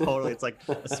 Yeah, totally. It's like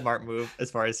a smart move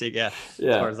as far as as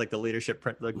far as like the leadership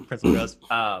principle goes.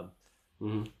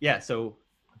 Yeah. So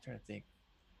I'm trying to think,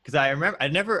 because I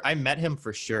remember I met him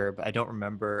for sure, but I don't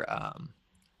remember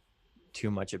too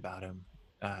much about him.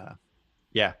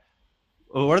 Yeah.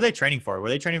 Well, what are they training for? Were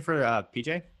they training for PJ?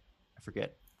 I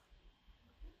forget.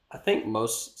 I think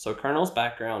so Colonel's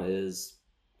background is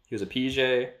he was a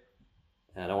PJ,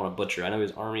 and I don't want to butcher. I know he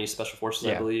was Army Special Forces,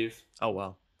 I believe. Oh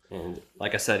wow. And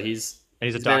like I said, he's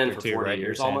a doctor been in for too, 40 right?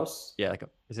 years almost. Yeah,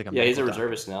 he's a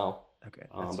reservist now. Okay.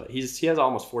 But he has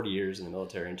almost 40 years in the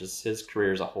military, and just his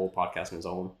career is a whole podcast on his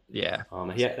own. Yeah.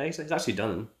 He's actually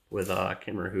done with I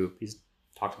can't remember who. He's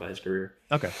talked about his career.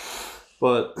 Okay.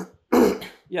 But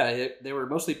yeah, they were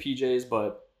mostly PJs,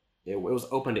 but it was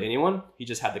open to anyone. He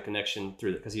just had the connection through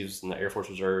it because he was in the Air Force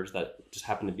Reserves. That just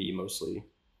happened to be mostly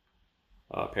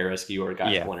pararescue or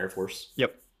guys from Air Force.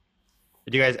 Yep.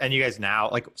 You guys now,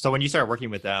 like, so when you started working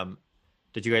with them,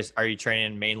 are you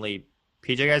training mainly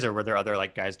PJ guys, or were there other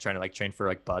like guys trying to like train for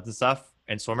like buds and stuff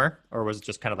and swimmer, or was it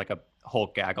just kind of like a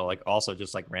whole gaggle, like also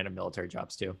just like random military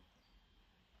jobs too?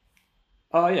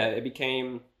 Oh yeah, it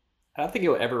became. I don't think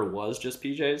it ever was just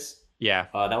PJs. Yeah,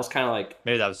 that was kind of like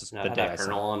maybe that was just the day I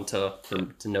Colonel on to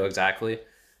know exactly.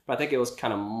 But I think it was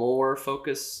kind of more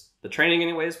focused. The training,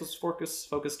 anyways, was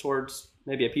focused towards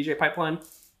maybe a PJ pipeline.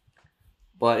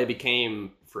 But it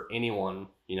became for anyone.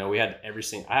 We had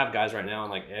I have guys right now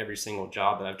in like every single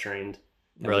job that I've trained.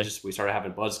 Really? We started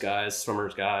having buds guys,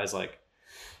 swimmers guys, like,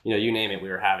 you name it, we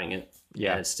were having it.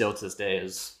 Yeah. And it still to this day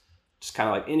is just kind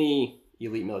of like any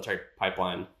elite military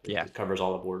pipeline. It covers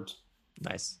all the boards.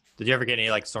 Nice. Did you ever get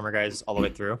any like swimmer guys all the way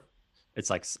through?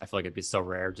 It's like, I feel like it'd be so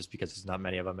rare just because there's not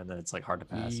many of them, and then it's like hard to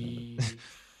pass.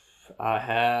 I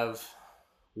have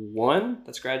one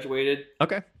that's graduated.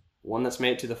 Okay. One that's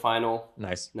made it to the final.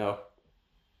 Nice. No.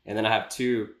 And then I have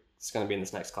two. It's going to be in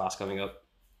this next class coming up.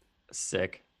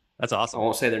 Sick. That's awesome. I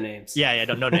won't say their names. Yeah.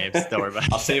 No names. Don't worry about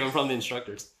it. I'll save them from the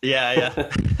instructors. Yeah.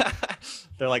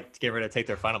 They're like getting ready to take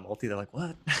their final multi. They're like,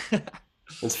 what?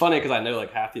 It's funny because I know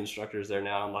like half the instructors there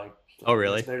now. I'm like, oh,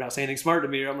 really? They're not saying anything smart to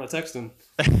me, or I'm going to text them.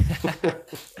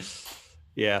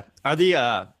 Yeah. Are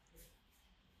the,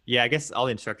 yeah, I guess all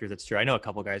the instructors, that's true. I know a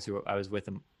couple guys who I was with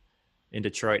them in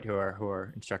Detroit who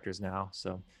are instructors now.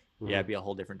 So yeah, it'd be a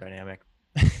whole different dynamic.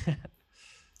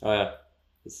 Oh yeah.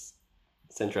 It's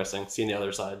interesting seeing the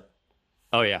other side.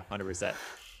 Oh yeah, 100%.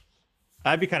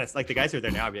 I'd be kind of like the guys who are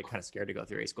there now. I'd be kind of scared to go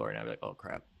through A score, and I'd be like, "Oh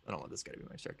crap, I don't want this guy to be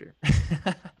my instructor."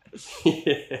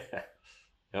 Yeah.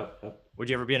 Yep. Would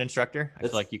you ever be an instructor? I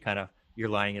feel like you're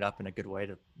lining it up in a good way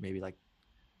to maybe like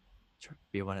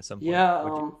be one at some point.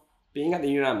 Yeah. Being at the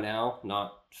unit I'm now,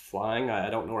 not flying, I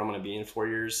don't know where I'm going to be in 4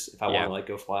 years if I want to like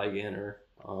go fly again, or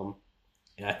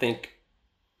and I think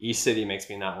East City makes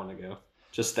me not want to go.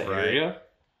 Just the area.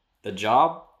 the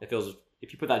job, if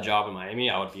you put that job in Miami,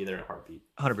 I would be there in a heartbeat.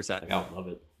 100%. Like I would love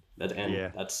it.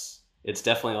 Yeah. It's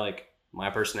definitely like my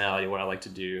personality, what I like to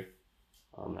do.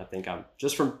 I think I'm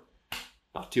just from,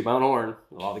 not to my own horn,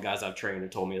 a lot of the guys I've trained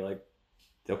have told me like,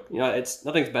 it's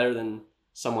nothing's better than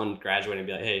someone graduating and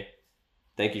be like, hey,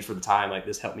 thank you for the time. Like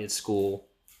this helped me at school.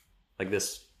 Like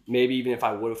this, maybe even if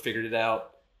I would have figured it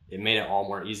out, it made it all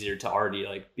more easier to already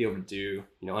like be able to do,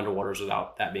 underwaters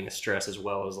without that being a stress, as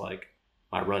well as like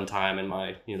my run time and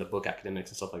my, the book academics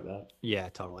and stuff like that. Yeah,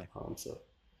 totally. So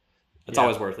it's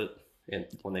always worth it. And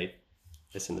when they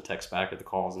send the text back or the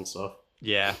calls and stuff.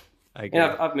 Yeah. I agree.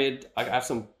 And I have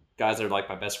some guys that are like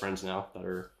my best friends now that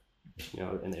are,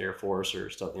 in the Air Force or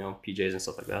stuff, PJs and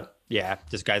stuff like that. Yeah.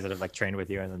 Just guys that have like trained with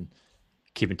you and then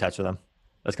keep in touch with them.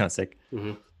 That's kind of sick.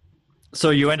 Mm-hmm. So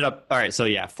you ended up, all right. So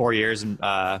yeah, 4 years in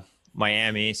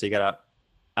Miami. So you got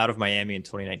out of Miami in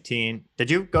 2019. Did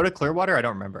you go to Clearwater? I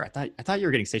don't remember. I thought you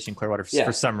were getting stationed in Clearwater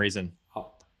for some reason.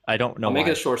 I don't know. I'll make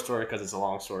it a short story because it's a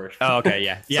long story. Oh, okay.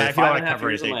 Yeah. Yeah. So if you want to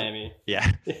cover it, in Miami.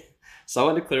 Yeah. So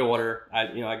I went to Clearwater.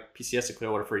 I PCS to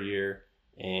Clearwater for a year.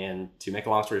 And to make a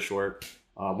long story short,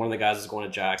 one of the guys was going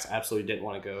to Jax. I absolutely didn't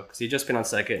want to go because he'd just been on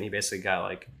second and he basically got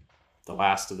like the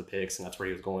last of the picks and that's where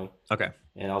he was going. Okay.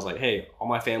 And I was like, hey, all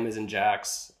my family's in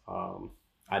Jax.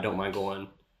 I don't mind going.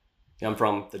 I'm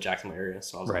from the Jacksonville area.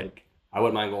 So I was like, I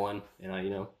wouldn't mind going.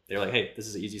 And they're like, hey, this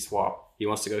is an easy swap. He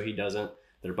wants to go. He doesn't.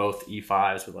 They're both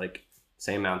E5s with like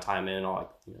same amount of time in,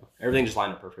 all like, everything just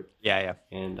lined up perfect. Yeah.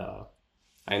 And I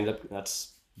ended up,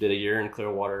 did a year in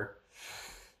Clearwater.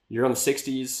 You're on the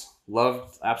 60s.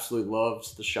 Absolutely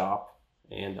loved the shop.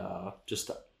 And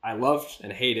I loved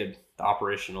and hated the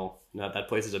operational. That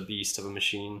place is a beast of a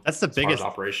machine. That's the biggest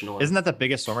operational. Isn't that the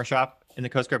biggest swimmer shop in the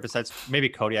Coast Guard besides maybe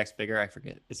Kodiak's bigger? I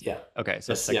forget. Okay.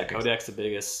 So Kodiak's the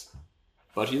biggest.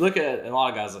 But if you look at a lot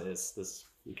of guys like this,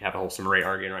 you can have a whole swimmer rate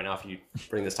arguing right now if you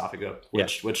bring this topic up,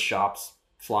 which shops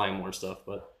flying more and stuff.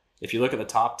 But if you look at the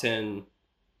top 10,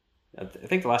 I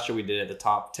think the last year we did it, the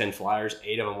top 10 flyers,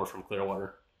 8 of them were from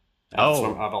Clearwater.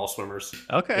 Of all swimmers.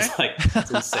 Okay.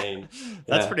 It's insane.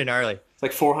 That's pretty gnarly. It's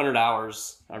like 400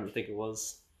 hours, I think it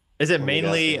was. Is it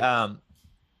mainly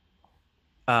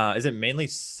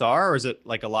SAR or is it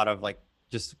like a lot of like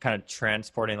just kind of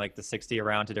transporting like the 60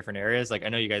 around to different areas? Like I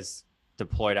know you guys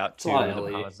deployed out to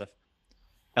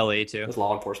LA too. It's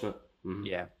law enforcement. Mm-hmm.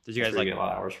 Yeah. Did you guys like get a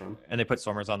lot of hours from? And they put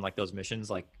swimmers on like those missions?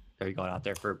 Like are you going out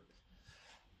there for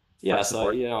support? So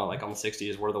like on the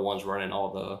 60s, we're the ones running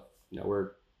all the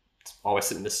we're always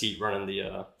sitting in the seat running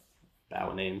the bad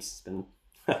with names. It's been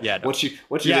once you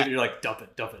do, you're like dump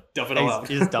it all out.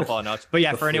 You just dump all the notes. But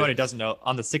yeah, for anyone who doesn't know,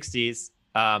 on the 60s,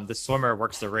 the swimmer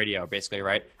works the radio basically,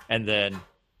 right? And then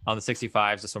on the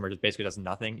 65s, the swimmer just basically does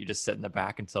nothing. You just sit in the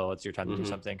back until it's your time to do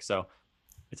something. So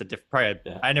it's a different.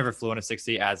 I never flew on a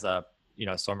 60 as a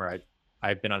swimmer.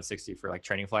 I've been on a 60 for like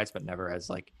training flights, but never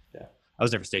as like I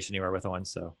was never stationed anywhere with one.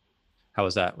 So how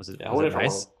was that? Was it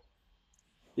nice?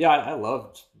 Yeah, I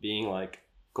loved being like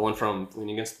going from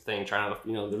leaning against the thing, trying to,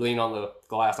 they're leaning on the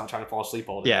glass, not trying to fall asleep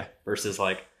all day. Yeah. Versus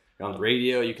like you're on the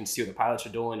radio, you can see what the pilots are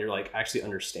doing. You're like actually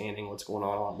understanding what's going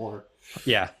on a lot more.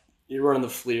 Yeah. You're running the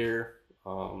FLIR.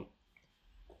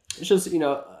 It's just,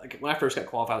 like when I first got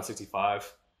qualified in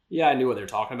 65, I knew what they were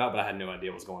talking about, but I had no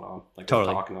idea what was going on. Like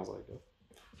totally. Talking, I was like,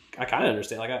 I kind of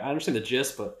understand. Like I understand the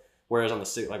gist, but whereas on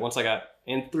the like once I got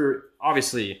and through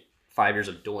obviously 5 years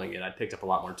of doing it, I picked up a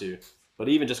lot more too. But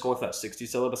even just going through that 60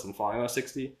 syllabus and flying on a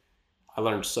 60, I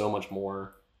learned so much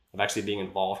more of actually being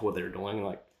involved with what they're doing.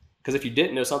 Like, because if you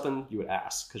didn't know something, you would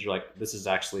ask because you're like, this is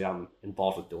actually, I'm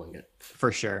involved with doing it.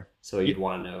 For sure. So you'd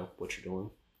want to know what you're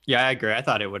doing. Yeah, I agree. I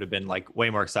thought it would have been like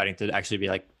way more exciting to actually be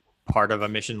like part of a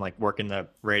mission, like working the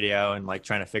radio and like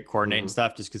trying to coordinate and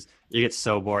stuff, just because you get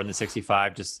so bored in the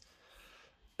 65, just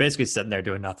basically sitting there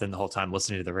doing nothing the whole time,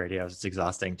 listening to the radio. It's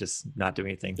exhausting, just not doing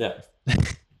anything. Yeah.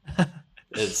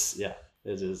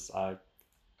 It is. I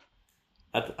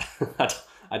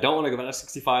don't want to go back to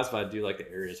 65s, but I do like the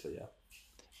areas. But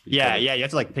you have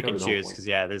to like pick and choose because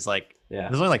there's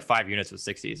only like 5 units with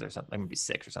 60s or something, maybe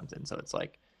 6 or something. So it's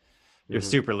like you're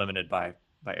super limited by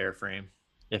airframe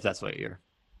if that's what your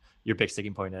big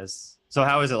sticking point is. So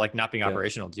how is it like not being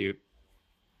operational?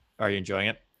 Are you enjoying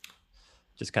it?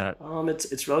 Just kind of.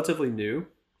 It's relatively new.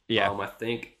 Yeah. I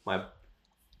think my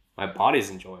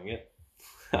body's enjoying it.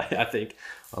 I think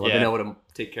I've been able to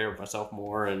take care of myself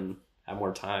more and have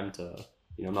more time to,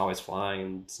 I'm always flying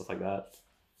and stuff like that.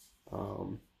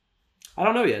 I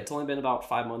don't know yet. It's only been about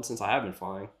 5 months since I have been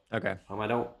flying. Okay.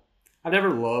 I've never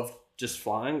loved just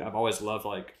flying. I've always loved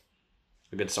like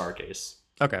a good SAR case.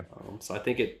 Okay. So I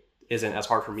think it isn't as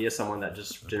hard for me as someone that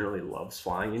just generally loves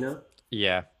flying,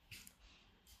 Yeah.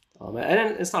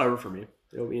 And it's not over for me.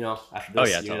 It'll, after Oh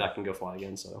this yeah, unit, totally. I can go fly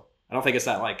again. So I don't think it's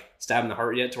that like stab in the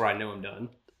heart yet to where I know I'm done.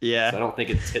 So Yeah, I don't think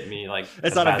it's hit me like it's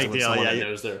as not a bad as big when deal. someone Yeah, that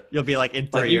knows they're you'll be like in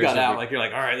like 3 you years got you'll out, be like you're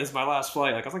like, all right, this is my last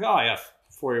flight. Like I was like, oh yeah,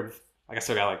 4 years. Like I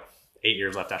still got like 8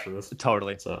 years left after this.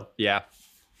 totally. So Yeah.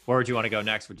 Where would you want to go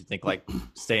next? Would you think like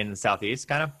stay in the southeast,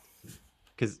 kind of?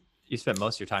 Because you spent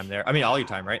most of your time there. I mean, all your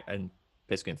time, right? And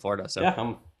basically in Florida, so yeah,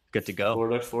 I'm good to go.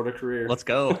 Florida career. Let's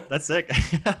go. That's sick.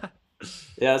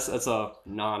 Yeah, that's a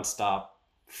nonstop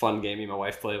fun game. Me and my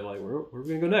wife play. Like, where are we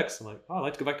gonna go next? I'm like, oh, I'd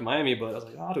like to go back to Miami, but I was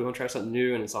like, oh, do we want to try something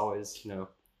new? And it's always,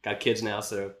 got kids now,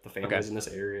 so the Okay. family's in this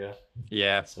area.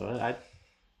 Yeah. So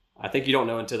I think you don't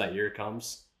know until that year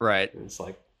comes. Right. And it's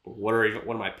like, what are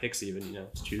my picks even?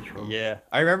 To choose from. Yeah.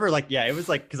 I remember like, yeah, it was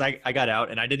like, because I got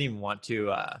out and I didn't even want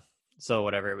to. So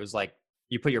whatever. It was like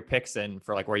you put your picks in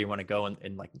for like where you want to go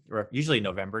in like usually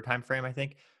November timeframe, I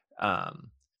think.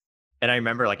 And I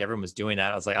remember like everyone was doing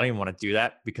that. I was like, I don't even want to do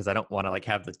that because I don't want to like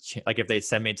have like if they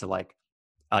send me to like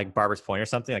Barber's Point or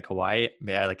something like Hawaii,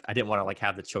 yeah, I didn't want to like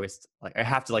have the choice. Like I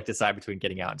have to like decide between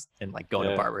getting out and like going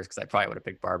to Yeah. Barber's because I probably would have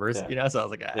picked Barber's, Yeah. So I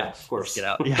was like, Yeah, of course. Let's get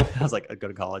out. Yeah, I was like, I'd go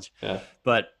to college. Yeah.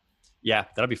 But yeah,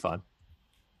 that'll be fun.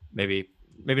 Maybe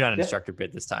not an Yeah. instructor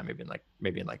bid this time.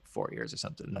 Maybe in like 4 years or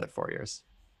something. Another 4 years.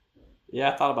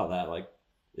 Yeah, I thought about that. Like,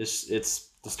 it's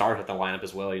the start at the lineup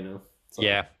as well. So,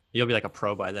 Yeah, you'll be like a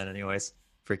pro by then, anyways.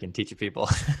 Freaking teaching people.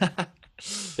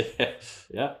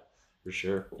 yeah, for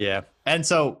sure. Yeah. And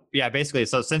so, yeah, basically,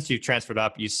 so since you transferred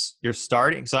up, you're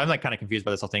starting. So I'm like kind of confused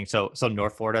by this whole thing. So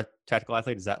North Florida Tactical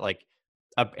Athlete, is that like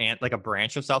a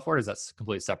branch of South Florida? Is that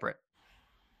completely separate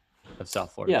of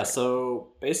South Florida? Yeah. So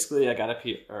basically, I got up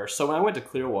here. So when I went to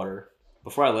Clearwater,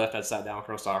 before I left, I sat down with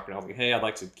Colonel Stockton. And I was like, hey, I'd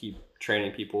like to keep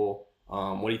training people.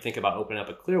 What do you think about opening up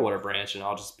a Clearwater branch? And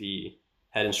I'll just be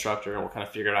head instructor, and we'll kind of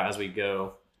figure it out as we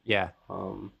go. Yeah.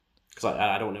 Because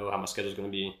I don't know how my schedule is going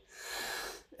to be.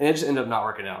 And it just ended up not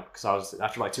working out because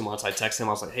after like 2 months, I texted him.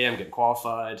 I was like, hey, I'm getting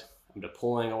qualified. I'm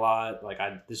deploying a lot. Like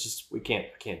I can't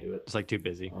do it. It's like too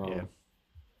busy. Yeah.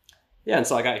 Yeah. And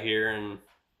so I got here and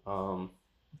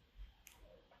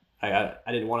I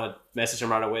didn't want to message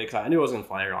him right away because I knew I was going to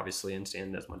fly here, obviously, and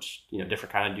stand as much,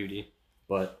 different kind of duty.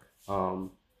 But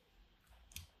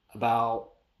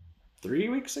about 3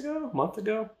 weeks ago, a month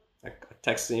ago, I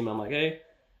texted him. I'm like, hey,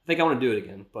 I think I want to do it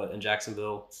again, but in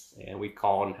Jacksonville. And we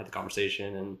called and had the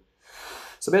conversation. And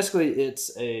so basically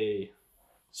it's a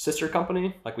sister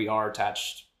company. Like we are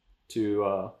attached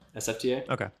to SFTA.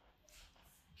 Okay.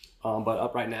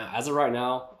 But as of right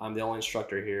now, I'm the only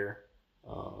instructor here.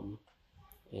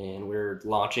 And we're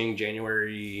launching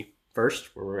January 1st,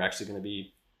 where we're actually going to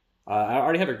be, I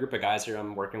already have a group of guys here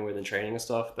I'm working with and training and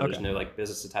stuff, but there's no like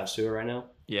business attached to it right now.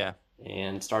 Yeah.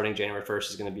 And starting January 1st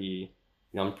is going to be,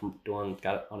 I'm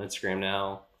got it on Instagram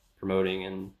now, promoting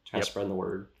and trying to spread the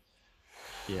word.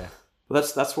 Yeah.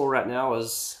 But that's where we're at now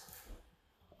is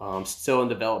still in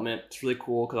development. It's really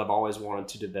cool because I've always wanted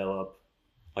to develop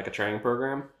like a training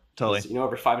program. Totally.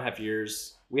 Over 5.5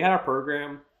 years, we had our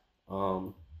program.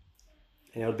 And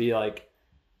it would be like,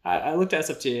 I looked at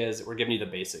SFTA as we're giving you the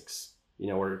basics.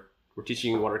 We're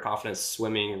teaching you water confidence,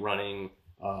 swimming, running,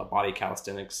 body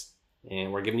calisthenics,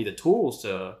 and we're giving you the tools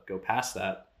to go past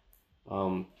that.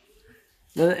 And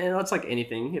that's like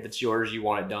anything. If it's yours, you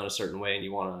want it done a certain way, and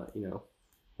you want to,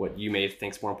 what you may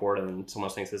think is more important, and someone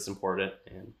else thinks it's important.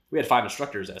 And we had 5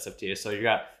 instructors at SFTA, so you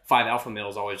got 5 alpha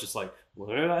males always just like,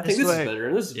 well, I think this is better,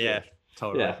 and this is better.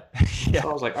 Totally. Yeah. Yeah. So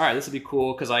I was like, all right, this would be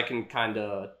cool because I can kind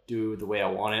of do the way I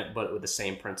want it, but with the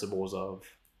same principles of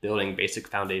building basic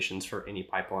foundations for any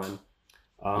pipeline.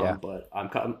 But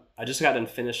I just got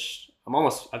finished.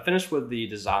 I finished with the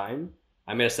design.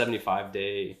 I made a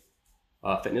 75-day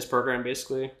fitness program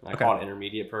basically. I call it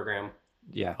intermediate program.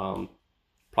 Yeah. Probably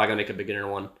gonna make a beginner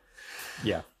one.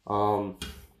 Yeah.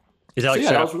 Is that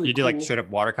like really you do like straight up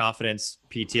water confidence,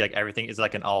 PT, like everything? Is it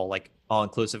like an all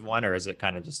inclusive one, or is it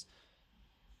kind of just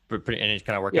pretty and you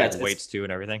kind of work out weights too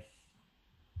and everything?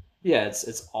 Yeah,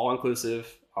 it's all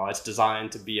inclusive. It's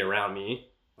designed to be around me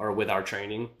or with our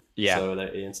training. Yeah. So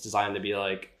that it's designed to be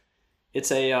like, it's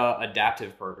a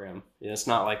adaptive program. It's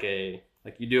not like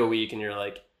you do a week and you're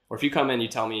like, or if you come in, you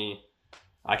tell me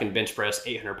I can bench press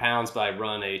 800 pounds, but I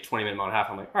run a 20-minute mile and a half.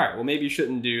 I'm like, all right, well maybe you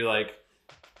shouldn't do like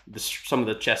some of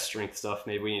the chest strength stuff.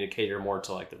 Maybe we need to cater more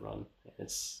to like the run.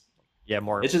 It's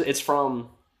from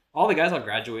all the guys I've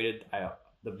graduated.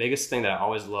 The biggest thing that I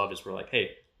always love is we're like,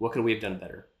 hey, what could we have done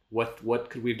better? What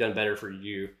could we have done better for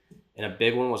you? And a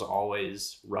big one was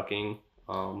always rucking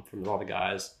from all the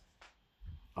guys.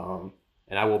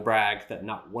 And I will brag that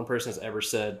not one person has ever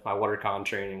said my WaterCon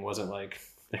training wasn't like,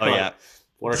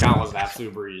 WaterCon was an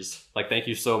absolute breeze. Like, thank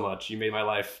you so much. You made my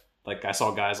life like I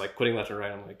saw guys like quitting left and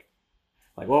right. I'm like,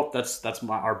 well, that's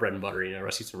our bread and butter.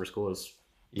 Rescue swimmer school is.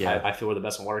 Yeah. I feel we're the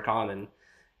best in water con, and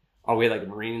we had like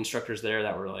marine instructors there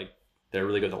that were like they're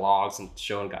really good at the logs and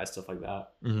showing guys stuff like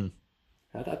that. Mm-hmm.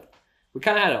 I thought we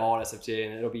kind of had it all at SFTA,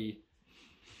 and it'll be.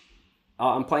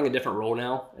 I'm playing a different role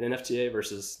now in NFTA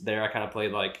versus there. I kind of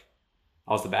played like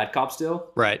I was the bad cop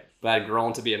still, Right. but I'd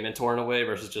grown to be a mentor in a way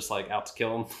versus just like out to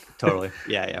kill him. Totally.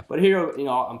 Yeah. Yeah. But here,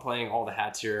 I'm playing all the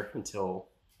hats here until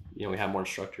we have more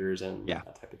instructors and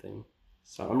that type of thing.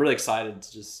 So I'm really excited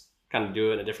to just kind of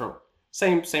do it in a different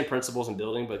same principles and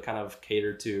building, but kind of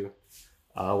cater to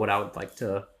what I would like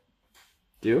to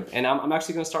do. And I'm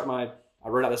actually going to start I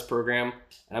wrote out this program,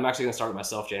 and I'm actually going to start it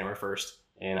myself January 1st.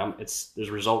 And there's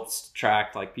results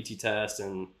tracked like PT test,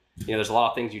 and there's a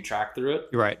lot of things you track through it.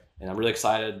 Right. And I'm really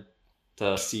excited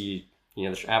to see.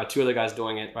 I have 2 other guys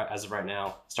doing it as of right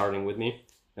now, starting with me.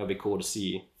 It'll be cool to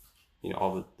see,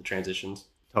 all the transitions.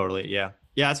 Totally. Yeah.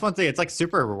 Yeah. That's one thing. It's like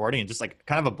super rewarding and just like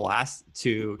kind of a blast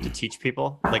to teach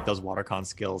people like those watercon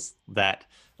skills that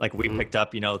like we picked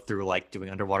up, through like doing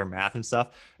underwater math and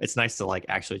stuff. It's nice to like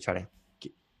actually try to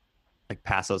like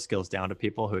pass those skills down to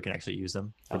people who can actually use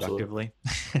them productively.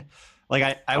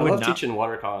 Like I would love not teaching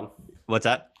WaterCon. What's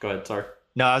that? Go ahead. Sorry.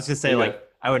 No, I was gonna say like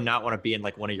I would not want to be in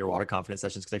like one of your water confidence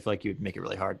sessions because I feel like you'd make it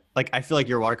really hard. Like I feel like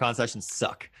your water con sessions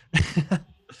suck.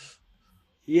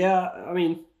 Yeah, I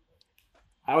mean,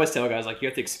 I always tell guys like you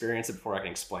have to experience it before I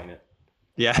can explain it.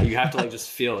 Yeah. You have to like just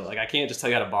feel it. Like I can't just tell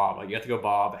you how to bob. Like you have to go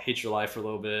bob, hate your life for a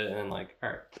little bit, and then like, all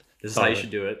right, this is how you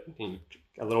should do it. And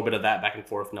a little bit of that back and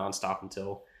forth nonstop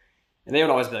until. And they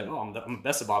would always be like, "Oh, I'm the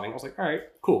best at bobbing." I was like, "All right,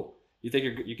 cool. You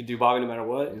think you can do bobbing no matter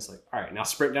what?" And it's like, "All right, now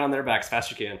sprint down their back as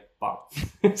fast as you can, bob."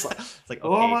 It's like, okay.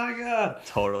 Oh my god,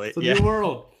 totally, it's a new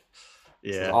world.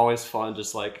 Yeah, it's always fun.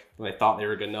 Just like when they thought they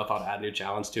were good enough, I'd add a new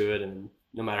challenge to it, and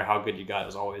no matter how good you got, it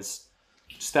was always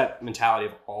just that mentality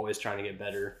of always trying to get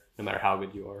better, no matter how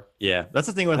good you are. Yeah, that's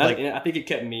the thing with I think it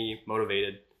kept me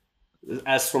motivated,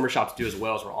 as swimmer shops do as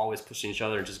well. As we're always pushing each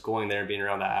other and just going there and being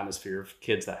around that atmosphere of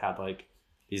kids that had like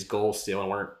these goals still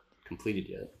and weren't completed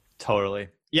yet. Totally.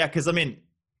 Yeah, because I mean,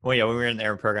 when we were in the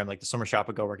air program, like the swimmer shop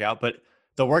would go work out, but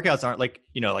the workouts aren't like,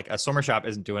 like a swimmer shop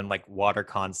isn't doing like water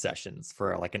con sessions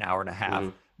for like an hour and a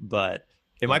half, but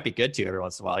it might be good to every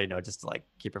once in a while, just to like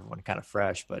keep everyone kind of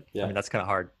fresh. But I mean, that's kind of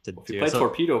hard to do. If you play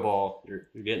torpedo ball,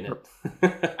 you're getting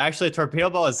it. Actually, torpedo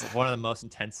ball is one of the most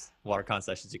intense water con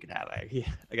sessions you can have. I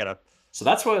gotta. So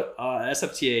that's what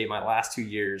SFTA, my last 2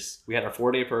 years, we had our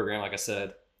 4-day program, like I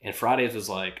said, and Fridays was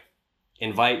like,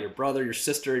 invite your brother, your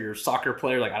sister, your soccer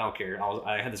player. Like, I don't care.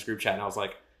 I had this group chat and I was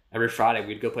like, every Friday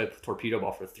we'd go play torpedo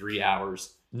ball for 3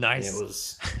 hours. Nice. And it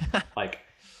was like,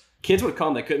 kids would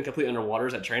come, they couldn't complete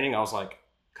underwaters at training. I was like,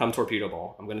 come torpedo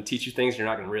ball. I'm going to teach you things. You're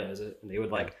not going to realize it. And they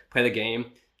would like play the game.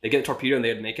 They get a torpedo and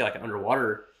they'd make it like an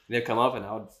underwater. And they'd come up and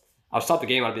I would stop the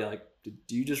game. I'd be like,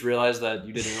 do you just realize that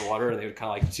you did it underwater? And they would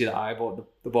kind of like see the eyeball,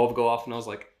 the bulb go off. And I was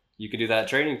like, you could do that at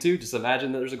training too. Just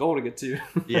imagine that there's a goal to get to.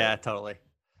 Yeah, totally.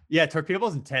 Yeah, torpedo ball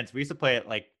is intense. We used to play it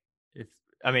like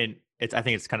I think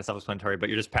it's kind of self-explanatory, but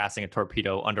you're just passing a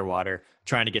torpedo underwater,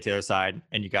 trying to get to the other side,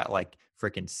 and you got like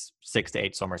freaking 6 to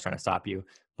 8 swimmers trying to stop you.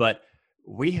 But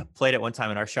we played it one time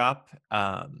in our shop,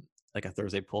 like a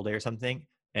Thursday pool day or something,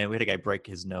 and we had a guy break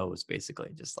his nose basically,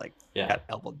 just like got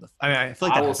elbowed. I mean, I feel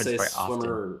like that happens very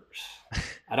often.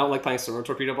 I don't like playing swimmer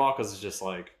torpedo ball because it's just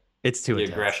like it's too the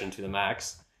intense. aggression to the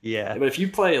max. Yeah, but if you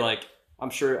play like, I'm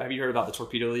sure, have you heard about the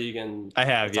Torpedo League? And I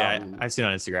have, yeah, I've seen it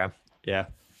on Instagram.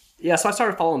 Yeah, so I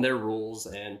started following their rules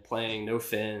and playing no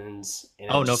fins. And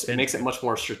no fins. It makes it much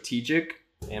more strategic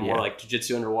and more like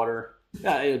jiu-jitsu underwater.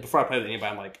 Yeah, before I play with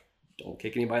anybody, I'm like, don't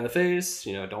kick anybody in the face.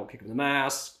 Don't kick them in the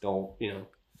mask. Don't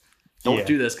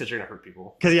do this because you're gonna hurt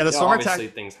people. Because the swimmer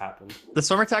tactic, things happen. The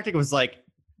swimmer tactic was like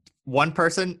one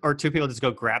person or 2 people just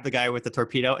go grab the guy with the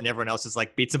torpedo, and everyone else just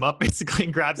like beats him up basically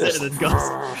and grabs it and then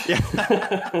goes.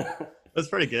 Yeah. That's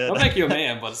pretty good. It'll make you a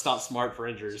man, but it's not smart for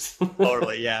injuries.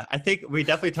 Totally, yeah. I think we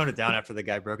definitely toned it down after the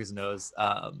guy broke his nose.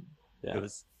 It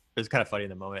was kind of funny in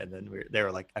the moment, and then they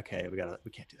were like, "Okay, we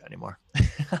can't do that anymore,"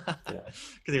 because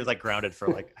he was like grounded for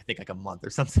like I think like a month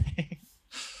or something.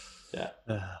 Yeah,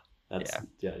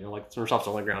 you know, like swimmer shops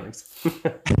don't like groundings.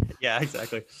 Yeah,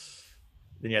 exactly.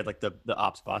 Then you had like the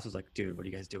ops boss was like, "Dude, what are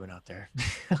you guys doing out there?"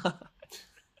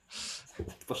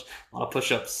 A lot of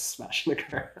push-ups, smashing the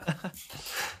car.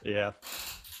 Yeah.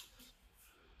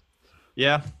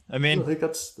 I mean, I think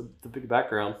that's the big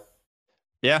background.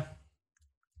 Yeah.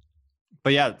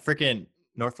 But yeah, freaking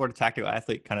North Florida tactical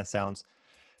athlete kind of sounds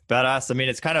badass. I mean,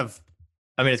 it's kind of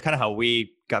how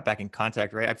we got back in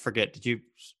contact, right? I forget. Did you?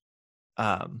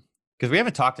 Because we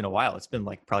haven't talked in a while. It's been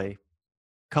like probably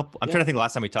I'm trying to think the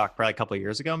last time we talked, probably a couple of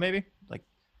years ago, maybe like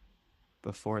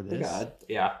before this. I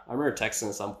remember texting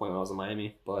at some point when I was in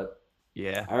Miami, but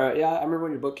Yeah. I remember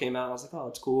when your book came out. I was like, oh,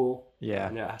 it's cool. Yeah.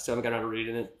 I still haven't got around to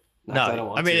reading it. Not 'cause I No, don't I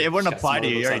want mean, to. it wouldn't Just got some apply to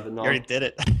other you. books You I've been already on. did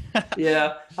it.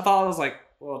 Yeah, I thought I was like,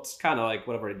 well, it's kind of like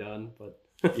what I've already done, but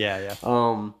Yeah, yeah.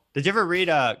 um, Did you ever read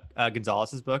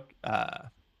Gonzalez's book?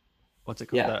 What's it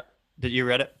called? yeah, Did you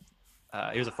read it?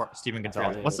 He was Stephen I forgot Gonzalez.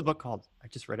 the name What's of the it. book called? I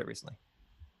just read it recently.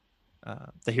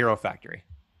 The Hero Factory.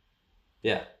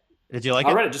 Yeah, Did you like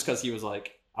I it? read it just because he was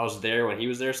like, I was there when he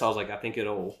was there, so I was like, I think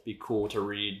it'll be cool to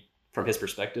read from his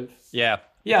perspective. Yeah.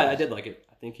 Yeah, I did like it.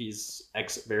 I think he's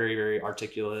very, very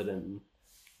articulate and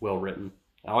well written.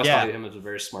 I always thought Yeah. of him as a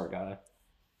very smart guy.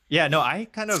 Yeah. No, I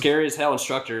kind of. Scary as hell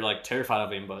instructor, like terrified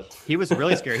of him, but He was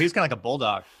really scary. He was kind of like a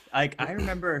bulldog. I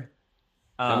remember.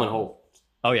 Hellman Holt,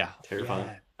 Oh yeah. terrifying.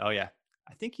 Yeah. Oh yeah.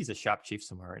 I think he's a shop chief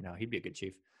somewhere right now. He'd be a good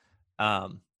chief.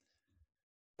 Um,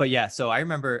 but yeah, so I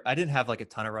remember I didn't have like a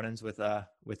ton of run-ins with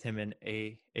him in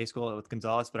a school with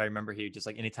Gonzalez, but I remember he would just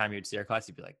like anytime he would see our class,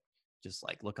 he'd be like just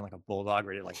like looking like a bulldog,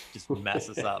 ready to like just mess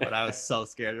us up. And I was so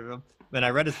scared of him. Then I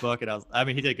read his book, and I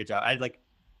mean, he did a good job.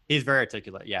 He's very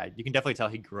articulate. Yeah, you can definitely tell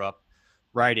he grew up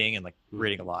writing and like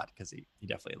reading a lot because he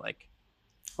definitely like.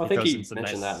 Well, I think throws he in some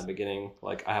mentioned that in nice. the beginning.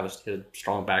 Like, I have a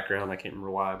strong background. I can't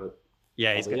remember why, but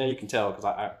Yeah, I he's was like, got. yeah, you can tell because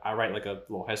I write like a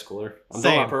little high schooler. I'm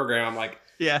doing Same. my program. I'm like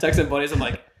Yeah, texting buddies. I'm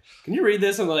like, can you read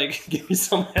this and like give me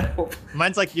some help?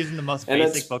 mine's like using the most And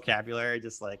basic vocabulary,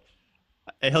 just like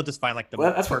and he'll just find like the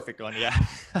that's perfect one. Yeah,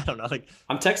 I don't know. Like,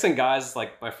 I'm texting guys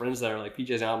like my friends that are like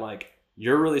PJs now. I'm like,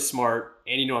 you're really smart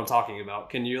and you know what I'm talking about.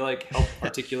 Can you like help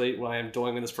articulate what I am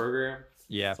doing in this program?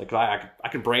 yeah, It's like I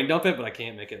can brain dump it, but I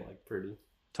can't make it like pretty.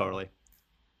 totally.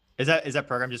 Is that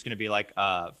program just going to be like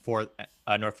for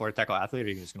North Florida Tackle Athlete, or are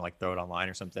you just going to like throw it online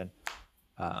or something?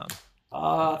 Um,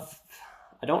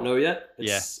 I don't know yet.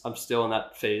 Yeah. I'm still in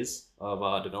that phase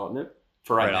of development.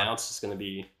 For right now, it's just going to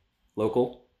be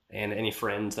local, and any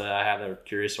friends that I have that are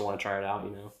curious or want to try it out,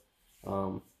 you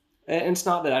know. And it's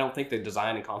not that I don't think the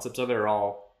design and concepts of it are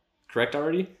all correct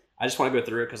already. I just want to go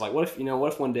through it because, like, what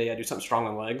if one day I do something strong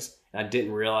on legs and I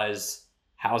didn't realize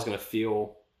how I was going to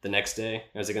feel the next day?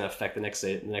 Is it going to affect the next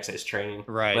day's training?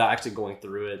 Right. Without actually going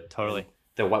through it. Totally.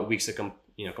 The what weeks of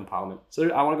compilement. So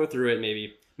I want to go through it,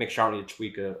 maybe make sure I need to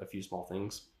tweak a few small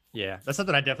things. Yeah, that's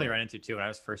something I definitely ran into too when I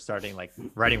was first starting like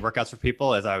writing workouts for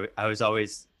people. As I was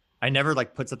always I never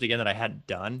like put something in that I hadn't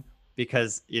done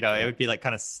because it would be like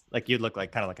kind of like you'd look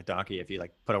like kind of like a donkey if you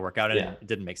like put a workout in. Yeah. It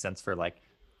didn't make sense for like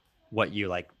what your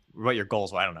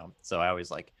goals were. I don't know. So I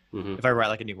always like Mm-hmm. if I write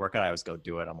like a new workout, I always go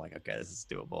do it. I'm like, okay, this is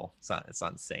doable. It's not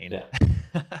insane.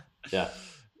 Yeah. Yeah.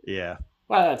 Yeah.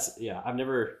 Well, I've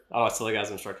never. I tell the guys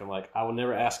I'm instructing, I'm like, I will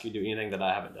never ask you to do anything that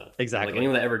I haven't done. Exactly. Like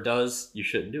anyone that ever does, you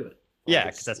shouldn't do it. Yeah,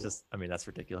 because that's just. I mean, that's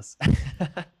ridiculous. And,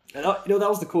 that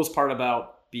was the coolest part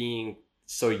about being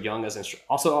so young as an instructor.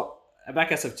 Also,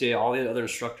 back at SFTA, all the other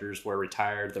instructors were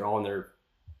retired. They're all in their.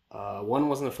 One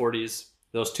was in the 40s.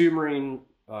 There was two Marine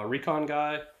recon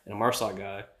guy and a MARSOC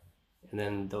guy, and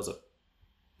then there was a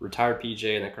retired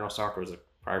PJ, and then Colonel Stalker was a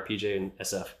prior PJ in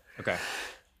SF. Okay.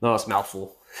 No, it's a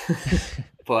mouthful.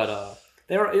 But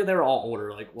they were all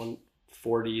older, like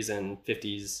 40s and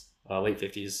 50s, late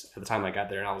 50s at the time I got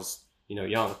there, and I was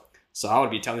young. So I would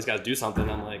be telling these guys to do something.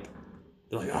 I'm like,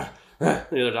 they're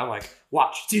like, I'm like,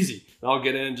 watch, it's easy. And I'll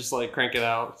get in and just like crank it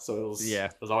out. So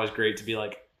it was always great to be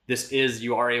like,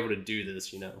 you are able to do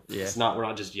this. Yeah. We're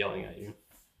not just yelling at you.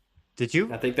 Did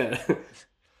you? I think that.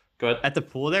 Go ahead. At the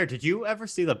pool there, did you ever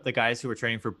see the guys who were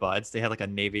training for Buds? They had like a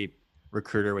Navy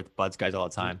recruiter with Buds guys all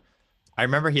the time. I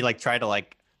remember he like tried to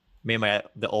like me and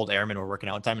the old airmen were working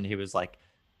out one time, and he was like,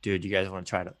 dude, you guys want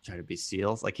to try to be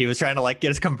SEALs? Like he was trying to like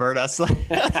get us convert us.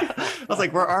 I was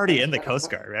like, we're already in the Coast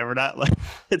Guard, man. We're not like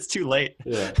it's too late.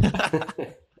 Yeah.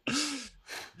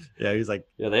 Yeah, he's like,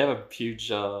 yeah, they have a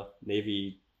huge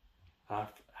Navy.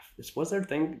 What's their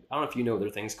thing? I don't know if you know what their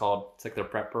thing's called. It's like their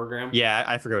prep program. yeah,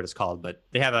 I forget what it's called, but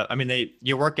they have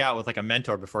you work out with like a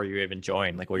mentor before you even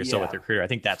join, like while you're still with your recruiter. I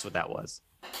think that's what that was.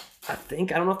 I don't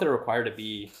know if they're required to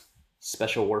be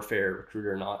special warfare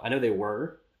recruiter or not. I know they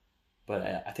were,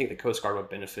 but I think the Coast Guard would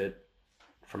benefit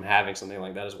from having something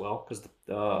like that as well, because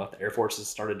the Air Force has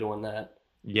started doing that.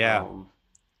 Yeah.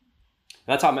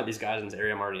 That's how I met these guys in this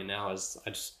area I'm already in now. None of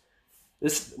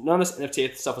this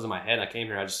NFT stuff was in my head. I came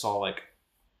here, I just saw like,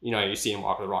 you see them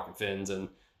walk with the rocket fins and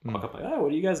walk up like, oh,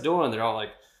 what are you guys doing? And they're all like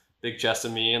big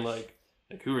chesting me and like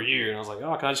who are you? And I was like,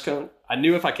 oh, can I just come? I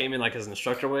knew if I came in like as an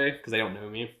instructor way, because they don't know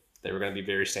me, they were going to be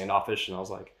very standoffish. And I was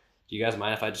like, do you guys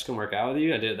mind if I just come work out with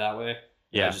you? And I did it that way.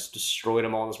 Yeah. I just destroyed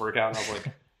them all in this workout. And I was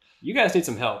like, you guys need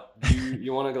some help.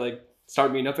 You want to like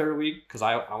start meeting up every week because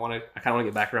I kind of want to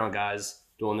get back around guys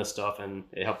doing this stuff, and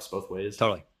it helps both ways.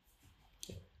 Totally.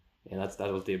 And that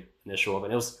was the initial of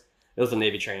it. It was the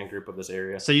Navy training group of this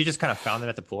area. So you just kind of found them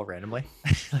at the pool randomly?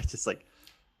 Just like,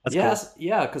 that's yes, cool.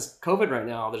 Yeah, because COVID right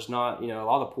now, there's not, a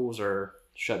lot of the pools are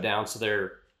shut down. So I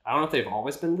don't know if they've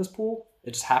always been in this pool.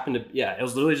 It just happened to, it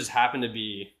was literally just happened to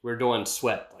be, we were doing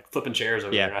sweat, like flipping chairs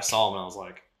over there. And I saw them and I was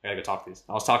like, I gotta go talk to these.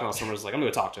 I was talking to someone, I was like, I'm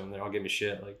gonna go talk to them. They're all giving me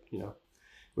shit. Like,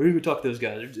 where do we talk to those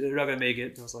guys? They're not gonna make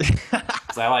it. And I was like,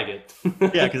 because I like it.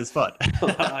 Yeah, because it's fun.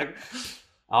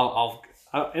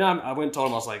 I went and told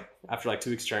him, I was like, after like 2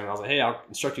 weeks of training, I was like, hey, I'll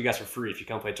instruct you guys for free if you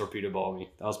come play torpedo ball with me.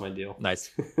 That was my deal.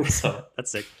 Nice. So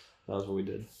that's sick. That was what we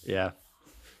did. Yeah.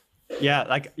 Yeah.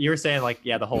 Like you were saying, like,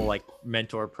 the whole like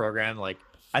mentor program, like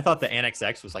I thought the Annex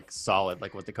X was like solid,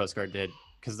 like what the Coast Guard did.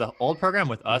 Because the old program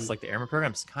with us, like the airman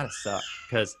programs kind of sucked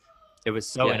because it was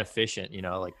so inefficient,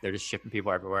 like they're just shipping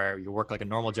people everywhere. You work like a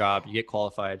normal job, you get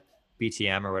qualified,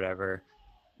 BTM or whatever,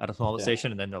 at a small station,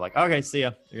 and then they're like, okay, see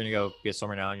ya. You're gonna go be a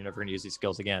swimmer now, and you're never gonna use these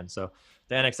skills again. So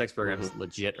the NXX program is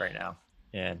legit right now,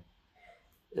 and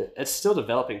it's still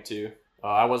developing too.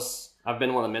 I've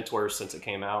been one of the mentors since it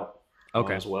came out.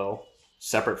 As well,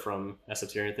 separate from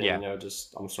SFT or anything.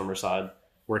 Just on the swimmer side,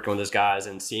 working with those guys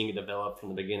and seeing it develop from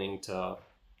the beginning to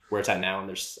where it's at now. And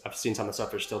I've seen some of the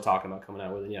stuff they're still talking about coming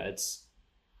out with. And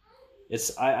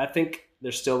I think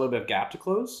there's still a little bit of gap to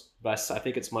close, but I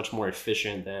think it's much more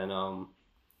efficient than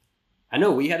I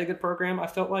know we had a good program. I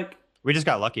felt like we just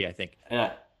got lucky, I think.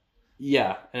 And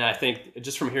I think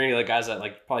just from hearing the guys that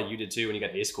like probably you did too when you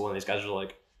got A school, and these guys were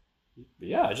like,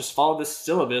 yeah, I just followed this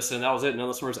syllabus and that was it. None of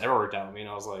the swimmers ever worked out with me, and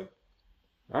I was like,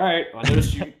 all right, well, I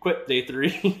noticed you quit day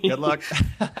 3. Good luck.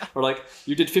 Or like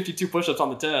you did 52 push-ups on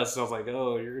the test. So I was like,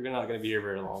 oh, you're not going to be here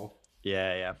very long.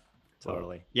 Yeah,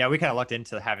 totally. Yeah, we kind of lucked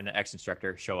into having the ex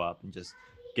instructor show up and just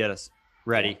get us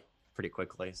ready pretty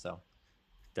quickly. So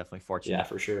definitely fortunate. Yeah,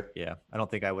 for sure. Yeah, I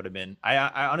don't think I would have been. I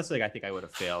honestly, I think I would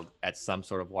have failed at some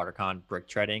sort of WaterCon brick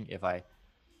treading if I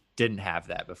didn't have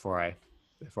that before I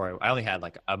only had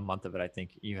like a month of it. I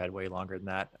think you had way longer than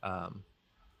that.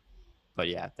 But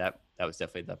yeah, that was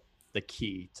definitely the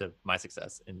key to my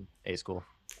success in A school.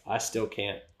 I still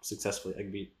can't successfully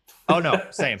egg beat. Oh no,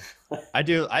 same. I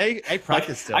do. I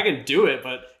practice still. I can do it,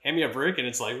 but hand me a brick and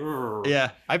it's like,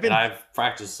 yeah. I've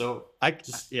practiced, so I'm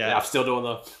still doing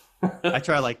the. I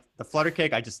try like the flutter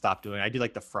kick. I just stopped doing. I do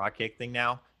like the frog kick thing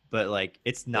now, but like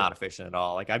it's not efficient at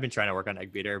all. Like I've been trying to work on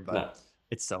egg beater, but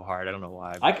it's so hard. I don't know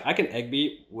why. I can egg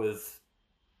beat with.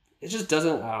 It just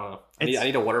doesn't. I don't know. I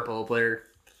need a water polo player.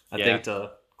 I think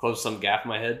to close some gap in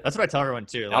my head. That's what I tell everyone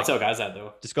too. Like, I'll tell guys that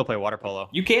though. Just go play water polo.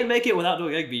 You can make it without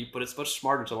doing egg beat, but it's much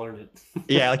smarter to learn it.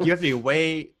 Yeah, like you have to be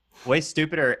way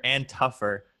stupider and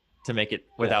tougher to make it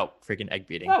without freaking egg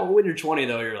beating. Oh, when you're 20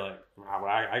 though, you're like,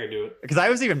 I can do it. Because I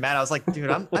was even mad. I was like, dude,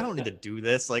 I don't need to do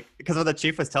this. Like, because what the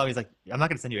chief was telling me, he's like, I'm not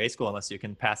going to send you A school unless you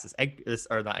can pass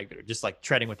just like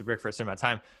treading with the brick for a certain amount of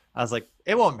time. I was like,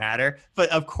 it won't matter, but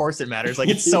of course it matters. Like,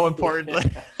 it's so important.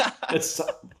 It's so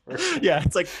important. Yeah,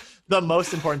 it's like the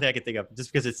most important thing I can think of,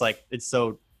 just because it's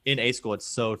so in A school, it's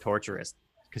so torturous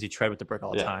because you tread with the brick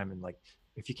all the time, and like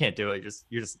if you can't do it,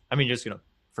 you're just gonna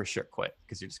for sure quit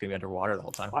because you're just gonna be underwater the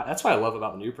whole time. That's what I love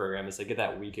about the new program is they get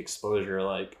that week exposure.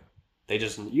 Like they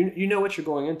just you know what you're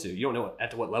going into. You don't know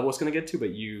at what level it's going to get to,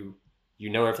 but you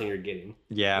know everything you're getting.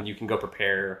 Yeah, and you can go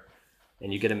prepare,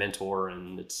 and you get a mentor,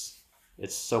 and it's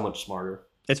so much smarter.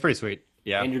 It's pretty sweet.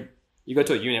 Yeah, and you go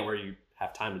to a unit where you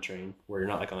have time to train, where you're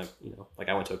not like on like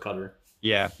I went to a cutter.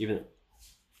 Yeah,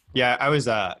 I was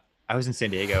in San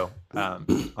Diego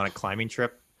on a climbing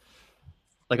trip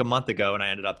like a month ago, and I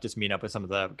ended up just meeting up with some of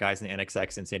the guys in the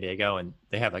NXX in San Diego, and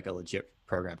they have like a legit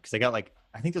program because they got like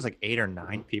I think there's like 8 or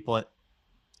 9 people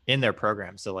in their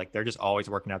program, so like they're just always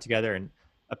working out together, and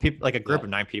a group of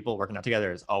 9 people working out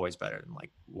together is always better than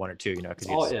like 1 or 2,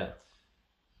 because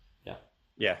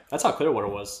yeah. That's how Clearwater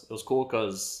was. It was cool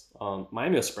because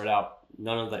Miami was spread out.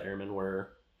 None of the airmen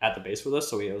were at the base with us,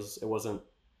 so it wasn't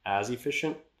as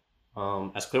efficient.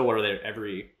 As Clearwater,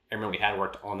 every airman we had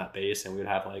worked on that base, and we would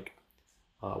have like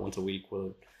once a week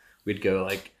we'd go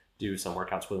like do some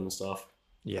workouts with them and stuff.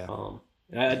 Yeah.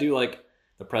 And I do like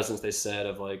the presence they said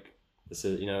of like this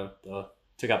is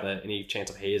took out any chance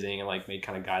of hazing and like made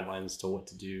kind of guidelines to what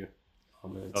to do.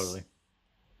 Totally.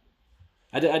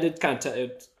 I did kind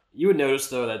of you would notice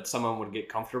though that someone would get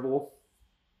comfortable,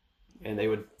 and they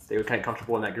would kind of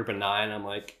comfortable in that group of 9. I'm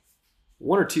like,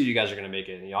 1 or 2 of you guys are gonna make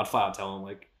it, and I'd flat out tell them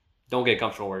like, don't get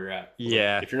comfortable where you're at.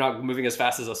 Yeah. Like, if you're not moving as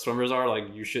fast as the swimmers are, like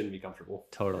you shouldn't be comfortable.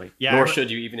 Totally. Yeah. Nor should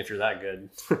you, even if you're that good.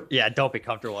 Yeah, don't be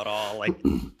comfortable at all. Like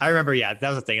I remember, that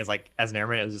was the thing. Is like as an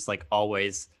airman, it was just like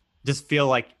always just feel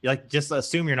like just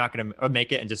assume you're not going to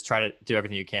make it and just try to do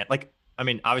everything you can. Like, I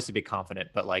mean, obviously be confident,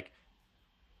 but like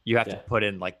you have to put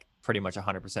in like pretty much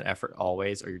 100% effort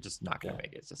always, or you're just not going to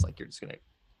make it. It's just like you're just going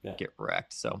to get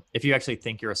wrecked. So if you actually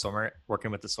think you're a swimmer, working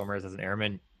with the swimmers as an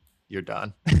airman, you're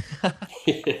done.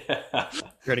 You're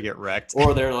going to get wrecked.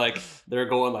 Or they're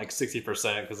going like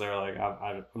 60% because they're like,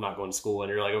 I'm not going to school,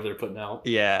 and you're like over there putting out.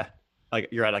 Yeah. Like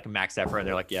you're at like a max effort and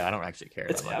they're like, yeah, I don't actually care.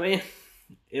 I mean,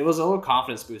 it was a little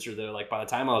confidence booster though. Like by the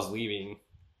time I was leaving,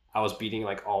 I was beating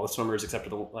like all the swimmers except for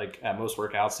the like at most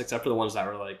workouts, except for the ones that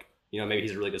were like, you know, maybe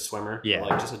he's a really good swimmer. Yeah. Or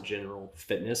like just a general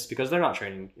fitness, because they're not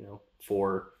training, you know,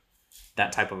 for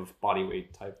that type of body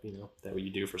weight type, you know, that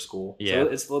you do for school. Yeah. So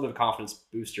it's a little bit of a confidence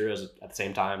booster at the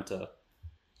same time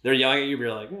they're yelling at you, but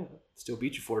you're like, still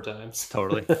beat you 4 times.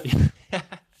 Totally.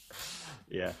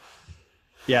 Yeah.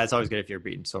 Yeah. It's always good if you're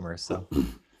beating swimmers. So,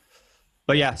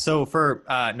 but yeah. So for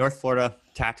North Florida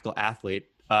Tactical Athlete,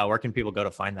 where can people go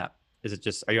to find that? Is it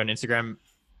just, are you on Instagram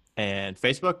and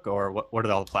Facebook, or what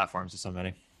are all the platforms? There's so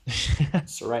many.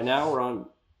 So right now we're on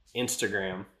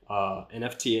Instagram,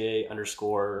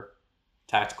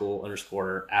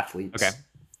 NFTA_tactical_athletes. Okay.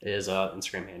 Is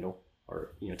Instagram handle,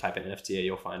 or, you know, type in NFTA,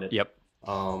 you'll find it. Yep.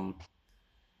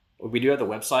 We do have the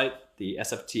website, the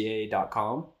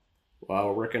sfta.com.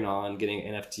 We're working on getting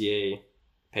an NFTA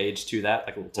page to that,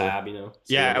 like a little tab, you know.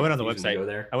 So I went on the website. Go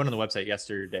there. I went on the website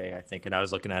yesterday, I think, and I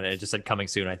was looking at it. It just said coming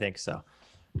soon, I think. So,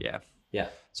 yeah. Yeah.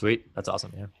 Sweet. That's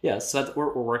awesome. Yeah. Yeah. So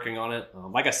we're working on it.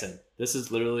 Like I said, this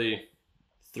is literally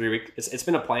 3 weeks. It's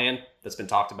been a plan that's been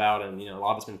talked about, and, you know, a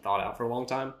lot of it's been thought out for a long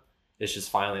time. It's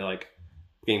just finally like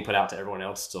being put out to everyone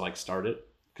else to like start it,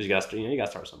 because you got to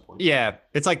start at some point. Yeah.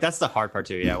 It's like, that's the hard part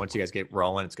too. Yeah. Once you guys get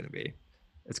rolling, it's kind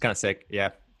of sick. Yeah.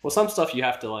 Well, some stuff you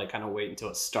have to like kind of wait until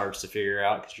it starts to figure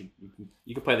out, because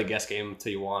you can play the guess game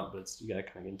until you want, but you got to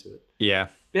kind of get into it. Yeah.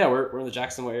 Yeah, we're in the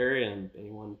Jacksonville area, and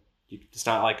anyone, it's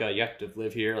not like you have to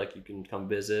live here. Like you can come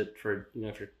visit for, you know,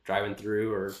 if you're driving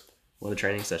through, or one of the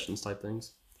training sessions type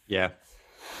things. Yeah.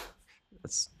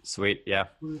 That's sweet. Yeah.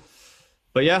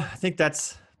 But yeah, I think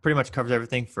that's pretty much covers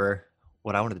everything for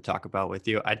what I wanted to talk about with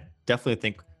you. I definitely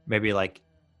think maybe like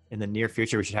in the near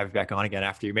future, we should have you back on again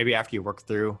after you work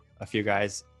through a few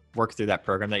guys, work through that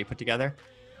program that you put together.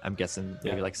 I'm guessing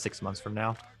maybe like 6 months from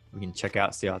now, we can check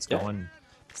out, see how it's going,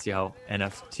 see how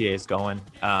NFTA is going.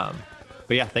 But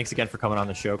yeah, thanks again for coming on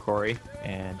the show, Corey,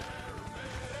 and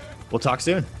we'll talk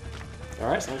soon. All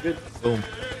right. Sounds good. Boom.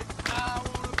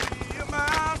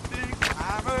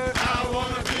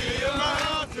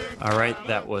 All right,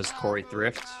 that was Corey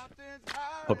Thrift.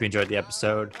 Hope you enjoyed the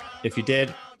episode. If you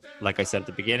did, like I said at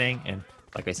the beginning, and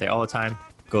like I say all the time,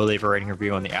 go leave a rating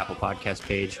review on the Apple Podcast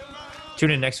page. Tune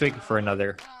in next week for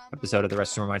another episode of the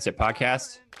Rest of Your Mindset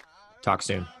Podcast. Talk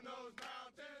soon.